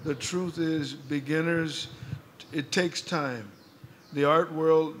 the truth is beginners, it takes time. The art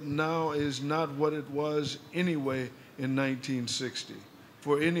world now is not what it was anyway in 1960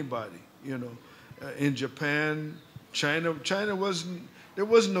 for anybody, in Japan, China. There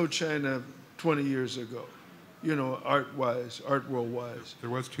was no China 20 years ago, you know, art-wise, art world-wise. There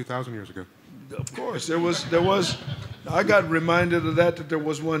was 2,000 years ago. Of course, there was. I got reminded of that there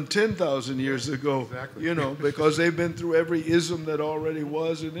was one 10,000 years ago, exactly. You know, because they've been through every ism that already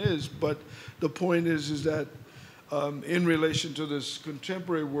was and is. But the point is that in relation to this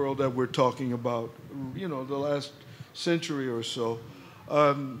contemporary world that we're talking about, you know, the last century or so,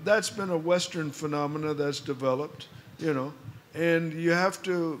 that's been a Western phenomena that's developed, you know, and you have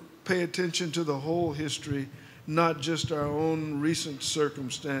to pay attention to the whole history, not just our own recent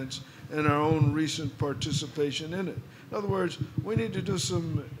circumstance and our own recent participation in it. In other words, we need to do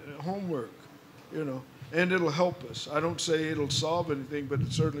some homework, you know, and it'll help us. I don't say it'll solve anything, but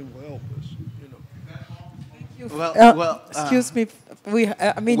it certainly will help us, you know. Excuse me.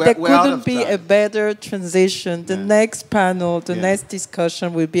 I mean, there couldn't be a better transition. The next panel, the next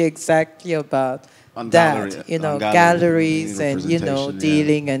discussion will be exactly about that, you know, galleries and, you know,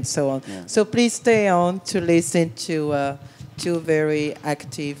 dealing and so on. Yeah. So please stay on to listen to two very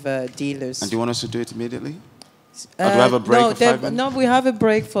active dealers. And do you want us to do it immediately? Or do we have a break of 5 minutes? No, we have a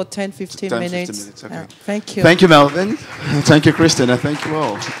break for 10, 15 minutes. 15 minutes, okay. Thank you. Thank you, Melvin. Thank you, Kristen, and thank you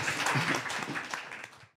all.